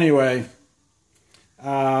 So anyway,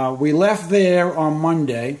 we left there on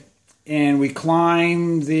Monday, and we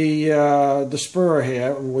climbed the spur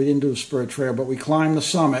here. We didn't do the spur trail, but we climbed the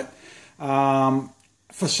summit.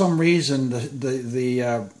 For some reason,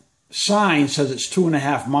 the sign says it's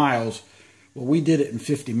 2.5 miles. Well, we did it in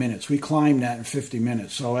 50 minutes. We climbed that in 50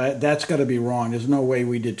 minutes. So that's got to be wrong. There's no way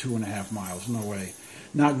we did 2.5 miles. No way.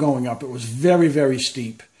 Not going up. It was very, very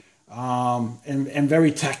steep. And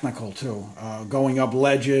very technical too. Going up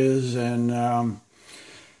ledges and,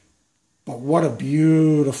 but what a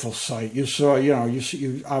beautiful sight. You saw,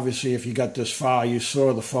 you obviously, if you got this far, you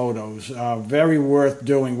saw the photos. Very worth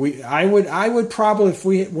doing. I would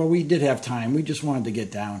probably, we did have time. We just wanted to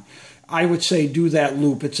get down. I would say do that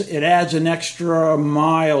loop. It adds an extra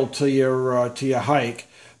mile to your hike,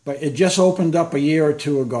 but it just opened up a year or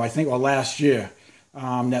two ago, I think, or last year.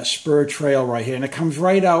 That spur trail right here, and it comes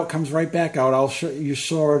right out, comes right back out. I'll show you.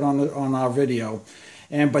 Saw it on our video,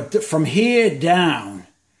 but from here down,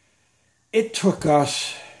 it took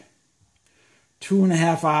us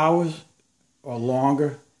 2.5 hours or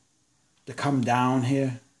longer to come down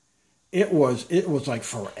here. It was like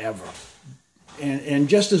forever. And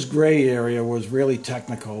just this gray area was really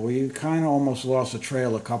technical. We kind of almost lost the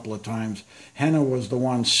trail a couple of times. Henna was the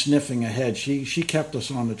one sniffing ahead. She kept us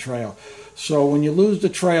on the trail. So when you lose the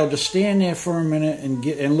trail, just stand there for a minute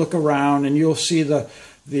and look around, and you'll see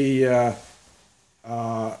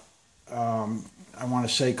I want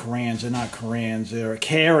to say Korans. They're not Korans. They're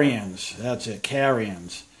Carians. That's it,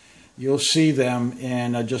 Carians. You'll see them,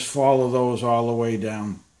 and just follow those all the way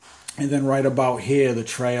down. And then right about here, the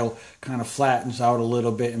trail kind of flattens out a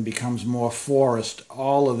little bit and becomes more forest.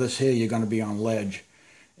 All of this here, you're going to be on ledge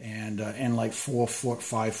and like 4-foot,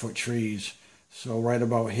 5-foot trees. So right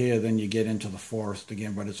about here, then you get into the forest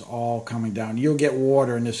again, but it's all coming down. You'll get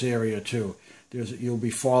water in this area too. You'll be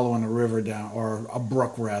following a river down, or a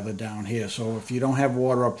brook rather, down here. So if you don't have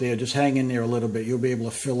water up there, just hang in there a little bit. You'll be able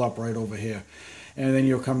to fill up right over here. And then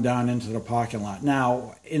you'll come down into the parking lot.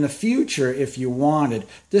 Now, in the future, if you wanted,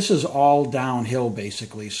 this is all downhill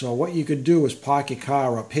basically. So what you could do is park your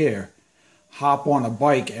car up here, hop on a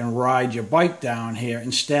bike and ride your bike down here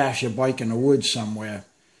and stash your bike in the woods somewhere,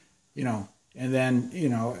 and then,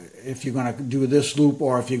 if you're going to do this loop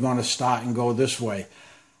or if you're going to start and go this way.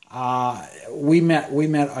 We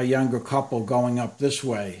met a younger couple going up this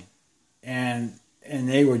way, and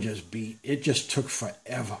they were just beat. It just took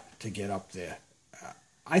forever to get up there.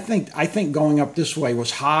 I think going up this way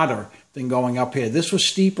was harder than going up here. This was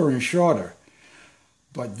steeper and shorter,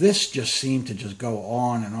 but this just seemed to just go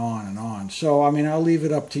on and on and on. So, I mean, I'll leave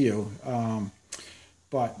it up to you.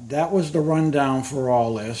 But that was the rundown for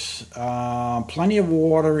all this. Plenty of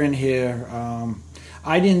water in here.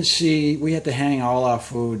 We had to hang all our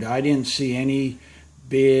food. I didn't see any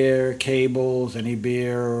beer cables, any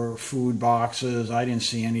beer food boxes. I didn't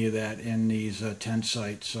see any of that in these tent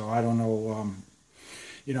sites. So I don't know,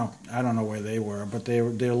 I don't know where they were, but they're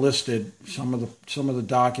listed. Some of the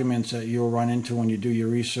documents that you'll run into when you do your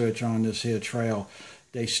research on this here trail,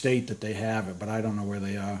 they state that they have it, but I don't know where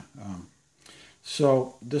they are.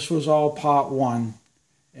 So this was all part 1,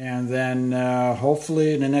 and then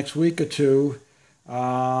hopefully in the next week or two,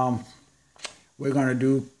 we're going to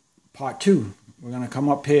do part 2. We're going to come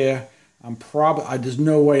up here. there's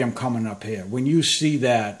no way I'm coming up here. When you see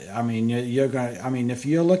that, I mean, you're gonna. I mean, if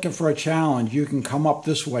you're looking for a challenge, you can come up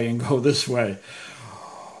this way and go this way,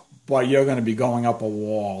 but you're going to be going up a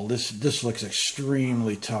wall. This looks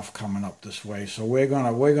extremely tough coming up this way. So we're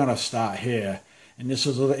gonna start here, and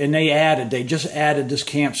they just added this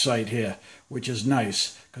campsite here, which is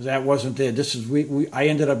nice because that wasn't there. I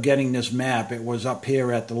ended up getting this map. It was up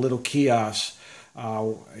here at the little kiosk.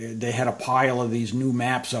 They had a pile of these new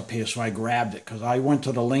maps up here, so I grabbed it because I went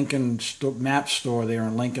to the Lincoln map store there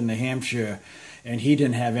in Lincoln, New Hampshire, and he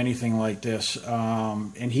didn't have anything like this.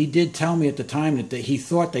 And he did tell me at the time that he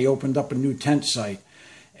thought they opened up a new tent site,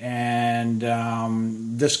 and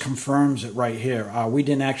this confirms it right here. We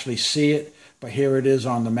didn't actually see it, but here it is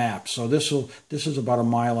on the map. So this is about 1.5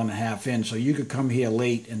 miles in, so you could come here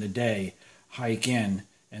late in the day, hike in,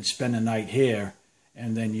 and spend the night here,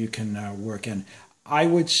 and then you can work in. I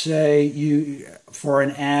would say for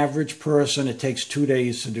an average person, it takes 2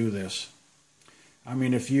 days to do this. I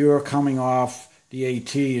mean, if you're coming off the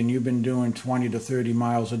AT and you've been doing 20 to 30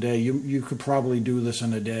 miles a day, you could probably do this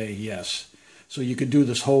in a day, yes. So you could do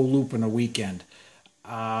this whole loop in a weekend.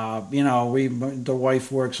 The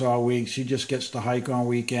wife works all week. She just gets to hike on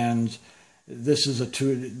weekends. This is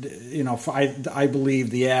I believe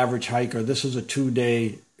the average hiker, this is a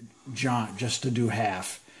 2-day jaunt just to do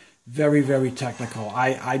half. Very, very technical.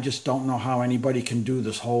 I just don't know how anybody can do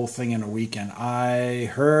this whole thing in a weekend. I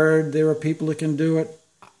heard there are people that can do it.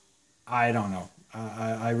 I don't know.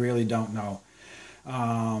 I really don't know.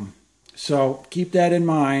 So keep that in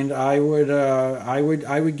mind. I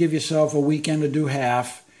would give yourself a weekend to do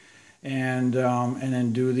half, and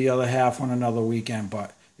then do the other half on another weekend.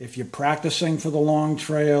 But if you're practicing for the long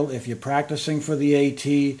trail, if you're practicing for the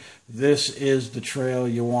AT, this is the trail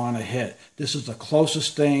you want to hit. This is the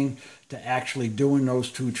closest thing to actually doing those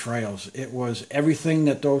 2 trails. It was everything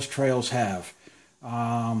that those trails have.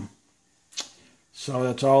 So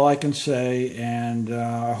that's all I can say, and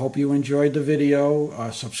I hope you enjoyed the video.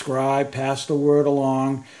 Subscribe, pass the word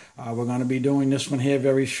along. We're going to be doing this one here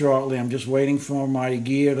very shortly. I'm just waiting for my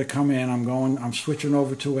gear to come in. I'm switching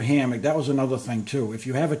over to a hammock. That was another thing too. If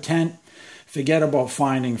you have a tent, forget about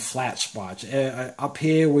finding flat spots. Up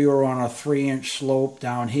here we were on a 3-inch slope.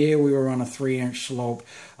 Down here we were on a 3-inch slope.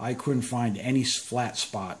 I couldn't find any flat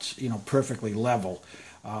spots, perfectly level.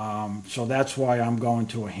 So that's why I'm going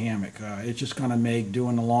to a hammock. It's just going to make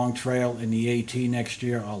doing the long trail in the AT next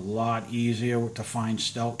year a lot easier to find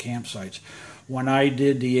stealth campsites. When I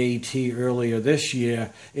did the AT earlier this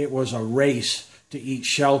year, it was a race to each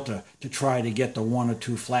shelter to try to get the 1 or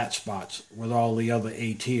 2 flat spots with all the other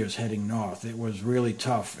ATers heading north. It was really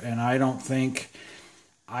tough, and I don't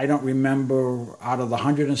remember, out of the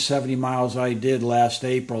 170 miles I did last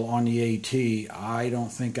April on the AT, I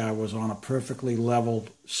don't think I was on a perfectly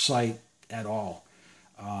leveled site at all.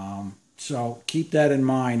 So keep that in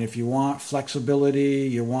mind. If you want flexibility,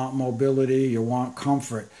 you want mobility, you want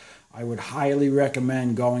comfort, I would highly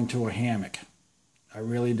recommend going to a hammock. I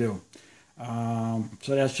really do.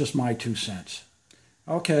 So that's just my 2 cents.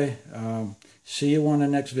 Okay, see you on the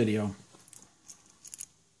next video.